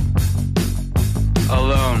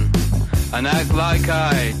alone and act like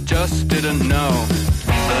I just didn't know.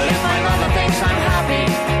 But if my mother thinks I'm happy,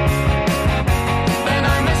 then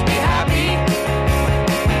I must be happy.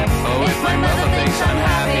 Oh, if my mother thinks I'm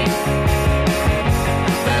happy,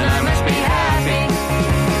 then I must be happy.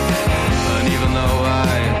 And even though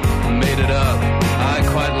I made it up, I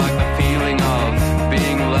quite like the feeling of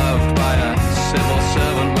being loved by a civil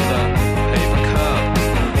servant with a paper cup.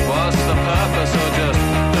 What's the purpose, or just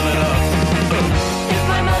fill it up? If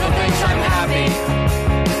my mother thinks I'm happy,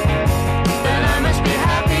 then I must be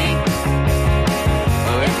happy.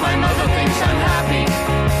 Oh, if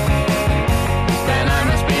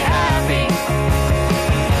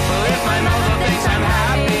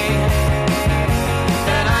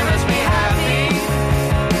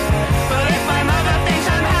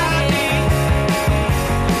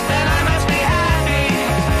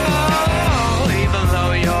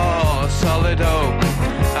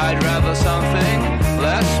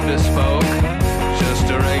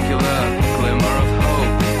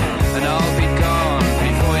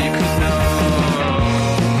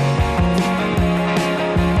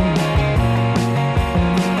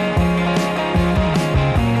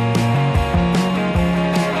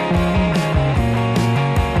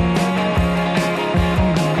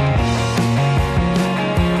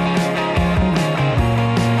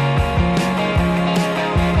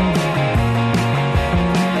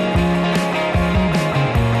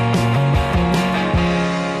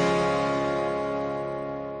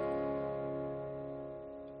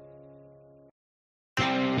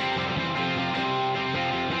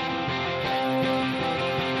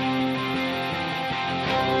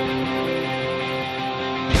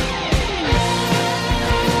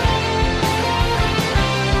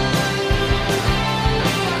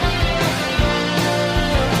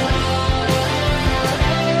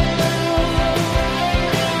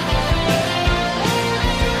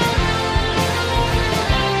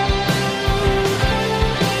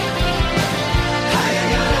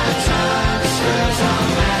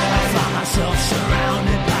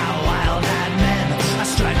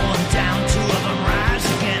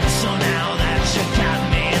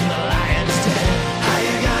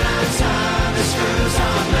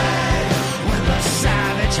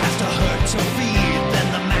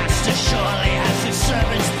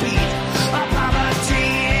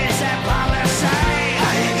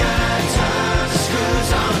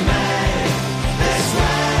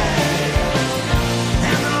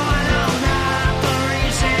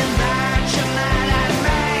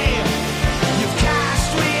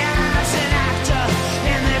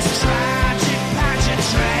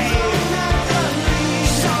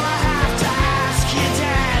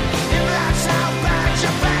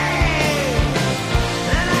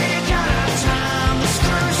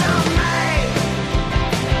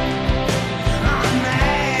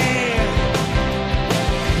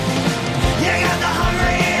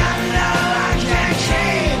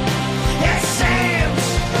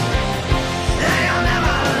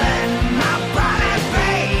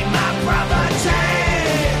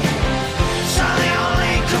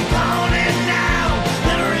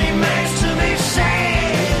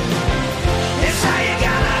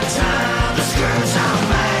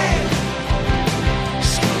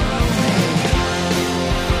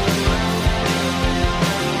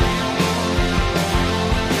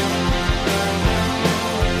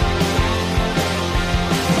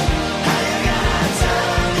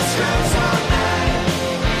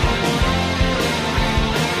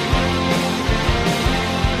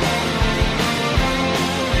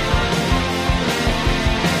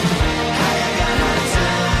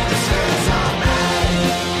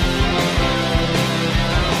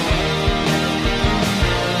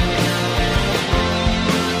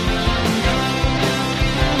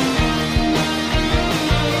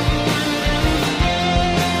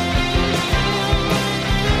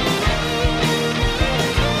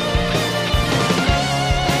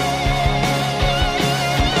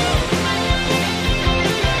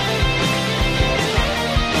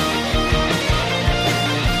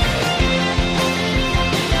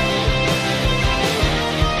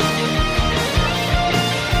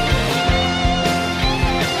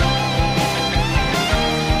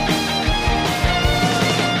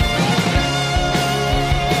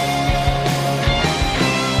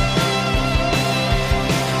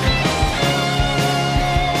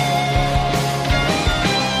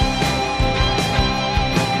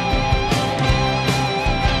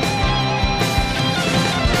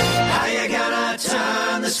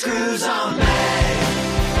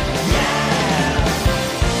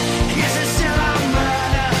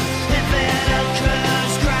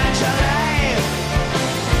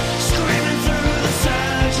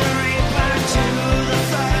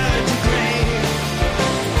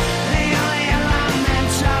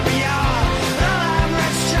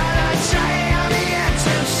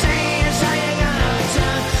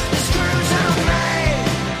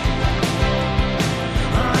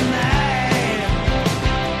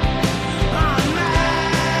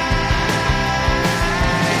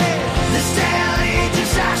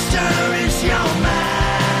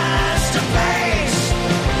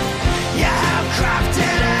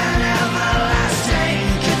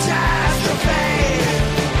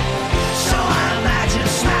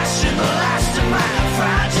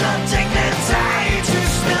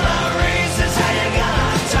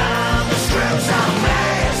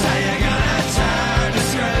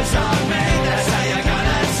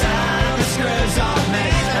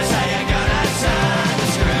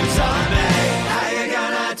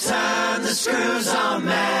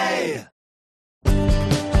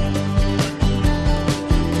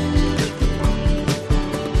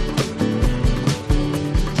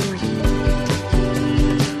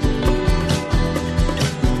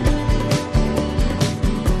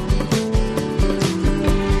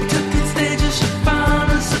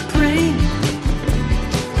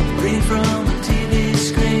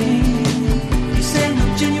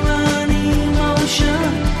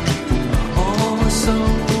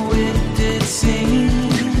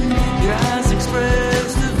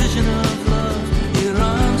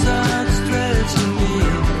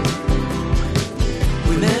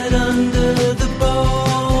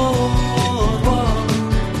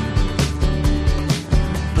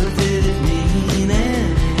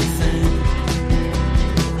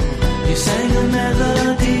You sang a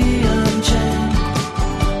melody unchained,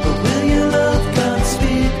 but will your love God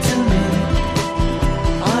speak to me?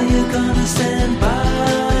 Are you gonna stand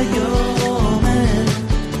by your man?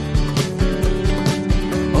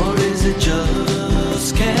 Or is it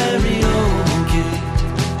just karaoke?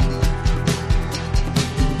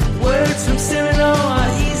 Words from Cyrano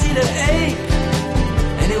are easy to ache.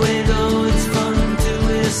 Anyway, though, it's fun to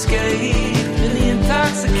escape in the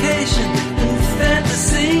intoxication and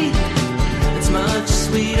fantasy. It's much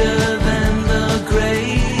sweeter than the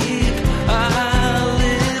grape. I'll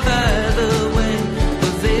live either way, the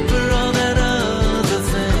vapor or that other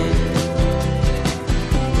thing.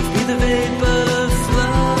 If be the vapor,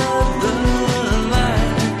 flood the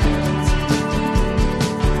light.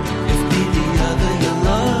 If be the other, your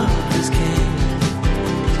love is king.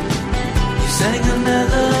 You sang a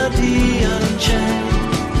melody unchained,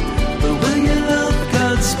 but will your love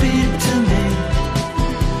God speak to me?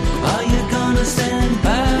 Are you gonna stand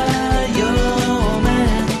by your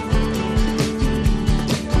man?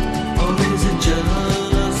 Or is it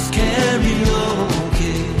just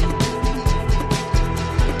karaoke?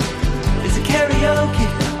 Is it karaoke,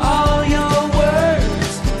 all your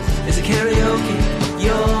words? Is it karaoke,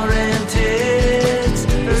 your antics?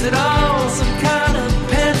 Or is it all some kind of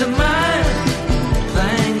pantomime?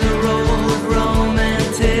 Playing the role of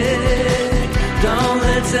romantic? Don't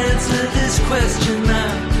let's answer this question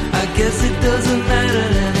now. I guess it doesn't matter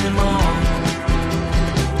anymore.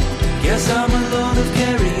 Guess I'm a lord of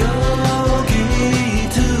karaoke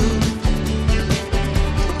too,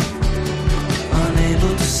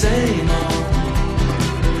 unable to say more.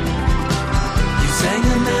 You sang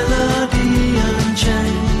a melody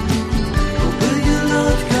unchained, but will your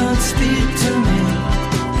love God speak to me?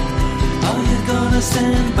 Are you gonna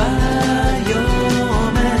stand by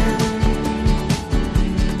your man?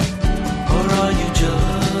 Or are you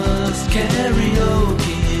just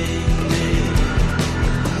karaoke?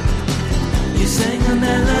 You sang a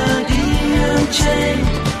melody unchained,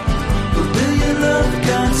 but will your love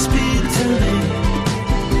God speak to me?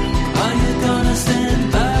 Are you gonna stand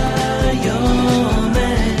by your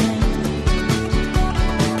man?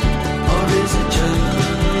 Or is it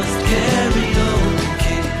just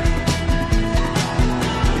karaoke?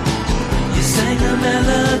 You sang a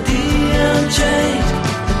melody unchained,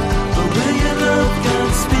 but will your love God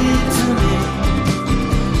speak to me?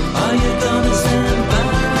 Are you gonna stand by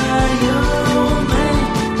your man?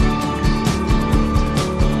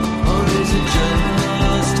 Or is it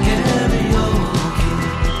just karaoke?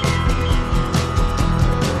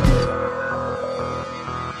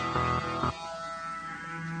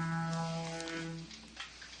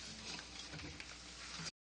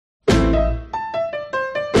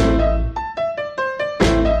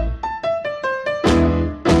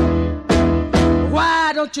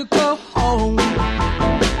 Why don't you go home?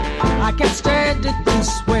 I can't stand it this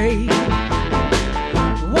way.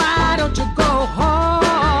 Why don't you go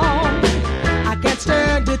home? I can't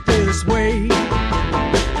stand it this way.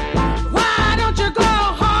 Why don't you go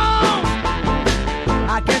home?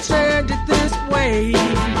 I can't stand it this way.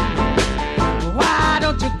 Why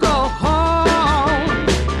don't you go home?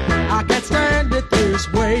 I can't stand it this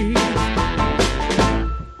way.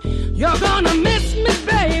 You're gonna miss me,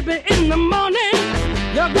 baby, in the morning.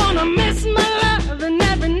 You're gonna miss my loving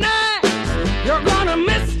every night. You're gonna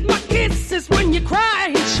miss my kisses when you cry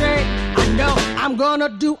and shake. I know I'm gonna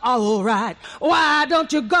do alright. Why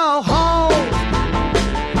don't you go home?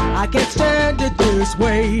 I can't stand it this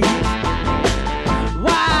way.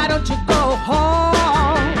 Why don't you go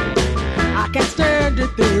home? I can't stand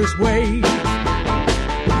it this way.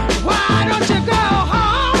 Why don't you go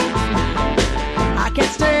home? I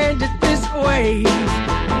can't stand it this way.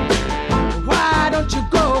 Why don't you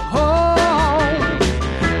go home?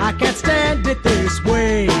 I can't stand it this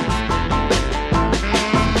way.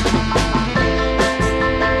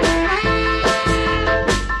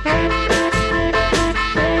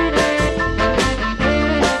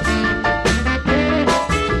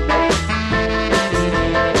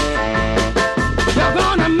 You're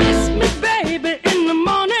gonna miss me, baby, in the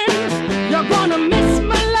morning. You're gonna miss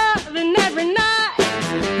my loving every night.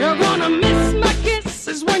 You're gonna miss my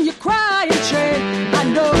kisses when you cry and shake. I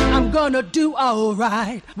know I'm gonna do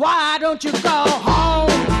alright. Why don't you go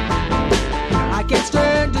home? I can't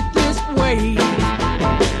stand it this way.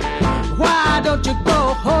 Why don't you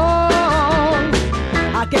go home?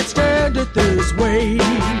 I can't stand it this way.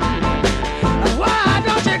 Why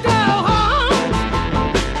don't you go home?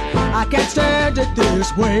 I can't stand it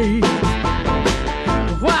this way.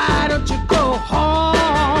 Why don't you go home?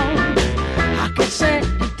 I can't stand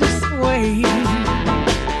it this way.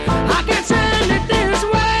 I can't stand it this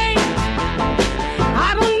way.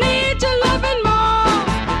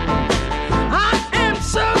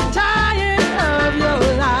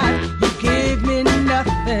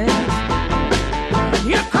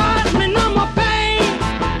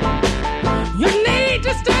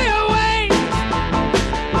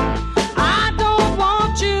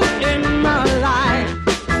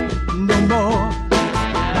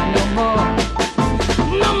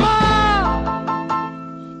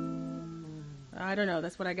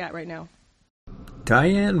 That's what I got right now.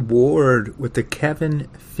 Diane Ward with the Kevin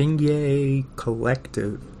Fingier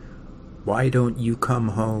Collective. Why Don't You Come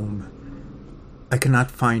Home? I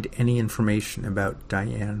cannot find any information about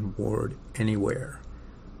Diane Ward anywhere,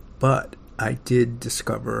 but I did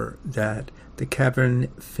discover that the Kevin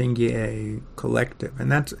Fingier Collective,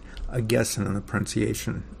 and that's a guess on the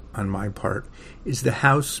pronunciation on my part, is the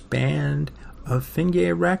house band of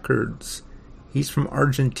Fingier Records. He's from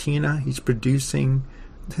Argentina. He's producing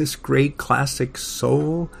this great classic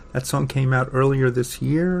soul. That song came out earlier this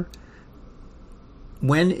year.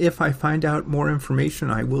 If I find out more information,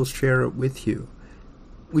 I will share it with you.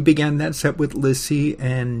 We began that set with Lissie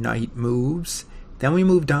and Night Moves. Then we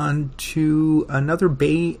moved on to another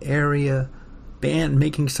Bay Area band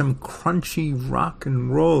making some crunchy rock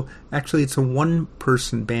and roll. Actually, it's a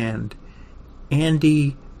one-person band.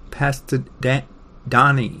 Andy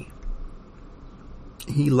Pastadani.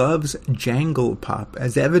 He loves jangle pop,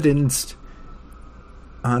 as evidenced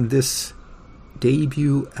on this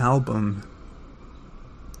debut album,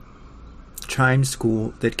 Chime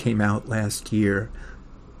School, that came out last year.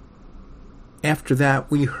 After that,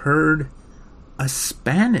 we heard a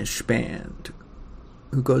Spanish band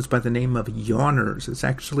who goes by the name of Yawners. It's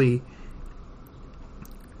actually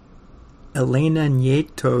Elena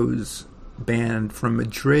Nieto's band from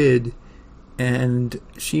Madrid, and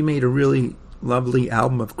she made a really lovely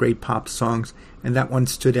album of great pop songs, and that one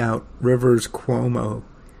stood out, Rivers Cuomo,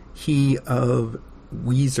 he of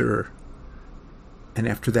Weezer. And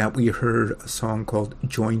after that, we heard a song called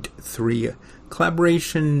Joint 3, a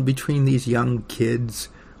collaboration between these young kids,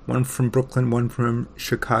 one from Brooklyn, one from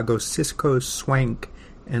Chicago, Cisco, Swank,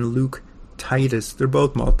 and Luke Titus. They're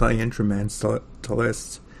both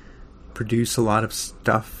multi-instrumentalists, produce a lot of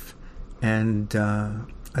stuff, and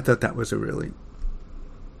I thought that was a really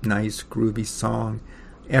nice, groovy song.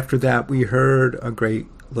 After that, we heard a great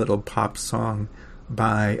little pop song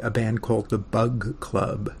by a band called the Bug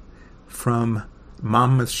Club from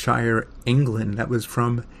Monmouthshire, England. That was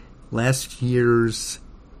from last year's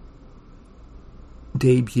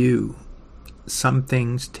debut, Some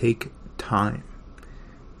Things Take Time.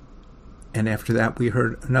 And after that, we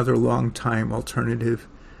heard another long-time alternative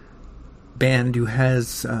band who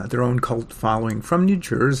has their own cult following from New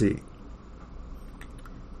Jersey,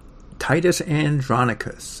 Titus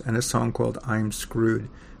Andronicus, and a song called I'm Screwed.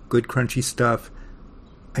 Good crunchy stuff.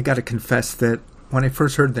 I gotta confess that when I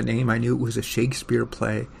first heard the name, I knew it was a Shakespeare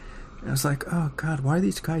play. And I was like, oh God, why are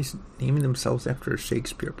these guys naming themselves after a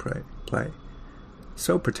Shakespeare play?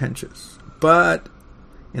 So pretentious. But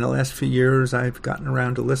in the last few years, I've gotten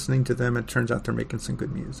around to listening to them. It turns out they're making some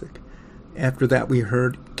good music. After that, we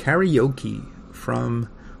heard Karaoke from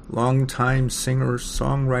longtime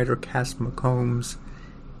singer-songwriter Cass McCombs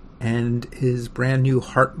and his brand new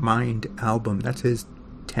Heart Mind album. That's his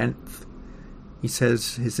 10th. He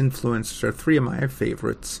says his influences are three of my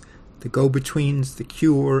favorites: the Go-Betweens, the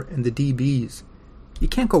Cure, and the DBs. You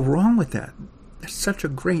can't go wrong with that. That's such a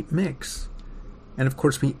great mix. And of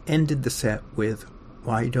course, we ended the set with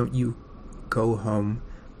Why Don't You Go Home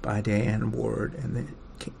by Diane Ward and the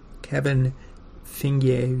Kevin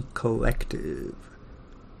Fingier Collective.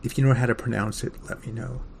 If you know how to pronounce it, let me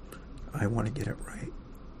know. I want to get it right.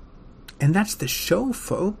 And that's the show,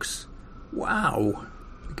 folks. Wow.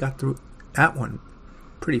 We got through that one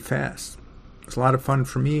pretty fast. It was a lot of fun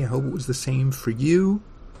for me. I hope it was the same for you.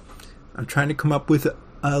 I'm trying to come up with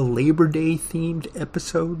a Labor Day themed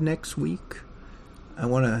episode next week. I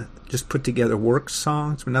want to just put together work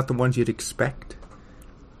songs, but not the ones you'd expect.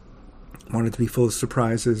 I want it to be full of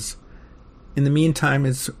surprises. In the meantime,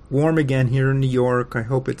 it's warm again here in New York. I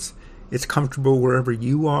hope it's comfortable wherever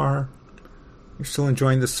you are. You're still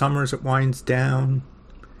enjoying the summer as it winds down.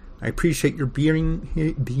 I appreciate your being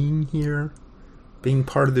here, being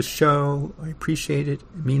part of the show. I appreciate it.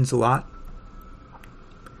 It means a lot.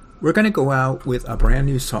 We're going to go out with a brand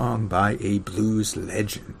new song by a blues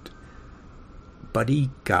legend, Buddy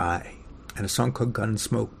Guy, and a song called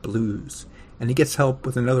Gunsmoke Blues. And he gets help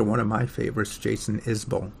with another one of my favorites, Jason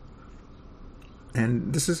Isbell.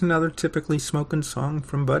 And this is another typically smoking song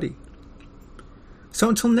from Buddy. So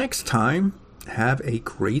until next time, have a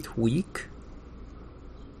great week.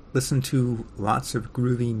 Listen to lots of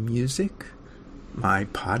groovy music, my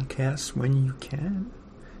podcasts when you can,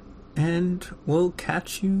 and we'll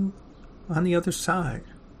catch you on the other side.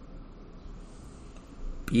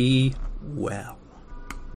 Be well.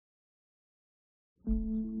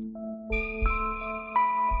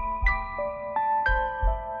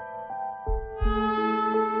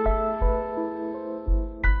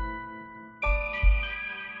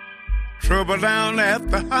 Trouble down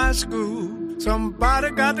at the high school.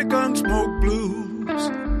 Somebody got the Gunsmoke blues.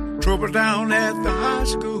 Trouble down at the high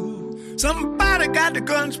school. Somebody got the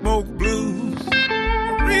Gunsmoke blues.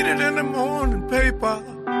 I read it in the morning paper.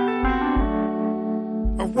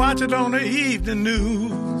 I watch it on the evening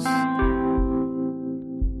news.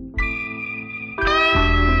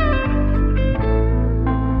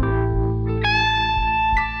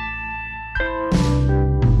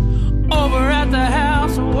 Over at the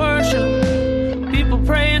house of worship, people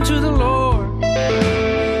praying to the Lord.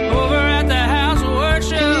 Over at the house of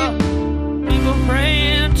worship, people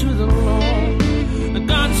praying to the Lord. The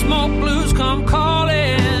Gunsmoke blues come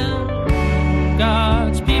calling.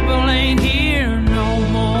 God's people ain't here no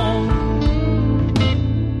more.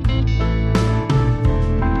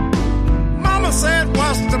 Mama said,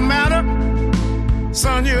 what's the matter?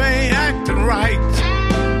 Son, you ain't acting right.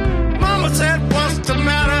 Mama said, what's the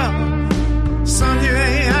matter? Son, you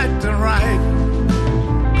ain't acting right.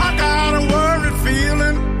 I got a worried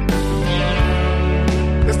feeling.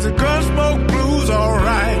 It's the Gunsmoke blues, all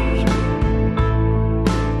right.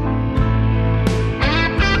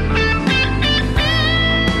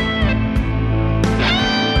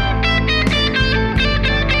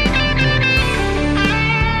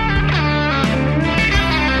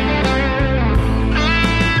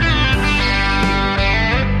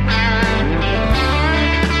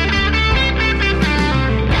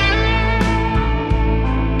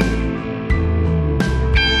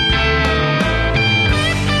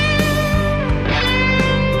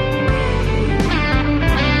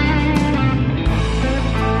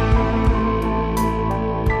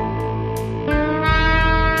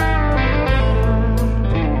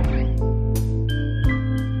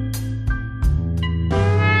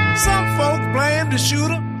 The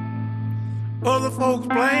shooter, other folks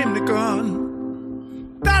blame the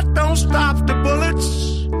gun. That don't stop the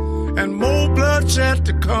bullets and more bloodshed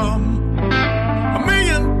to come. $1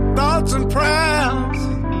 million thoughts and prayers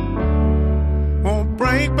won't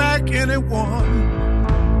bring back anyone.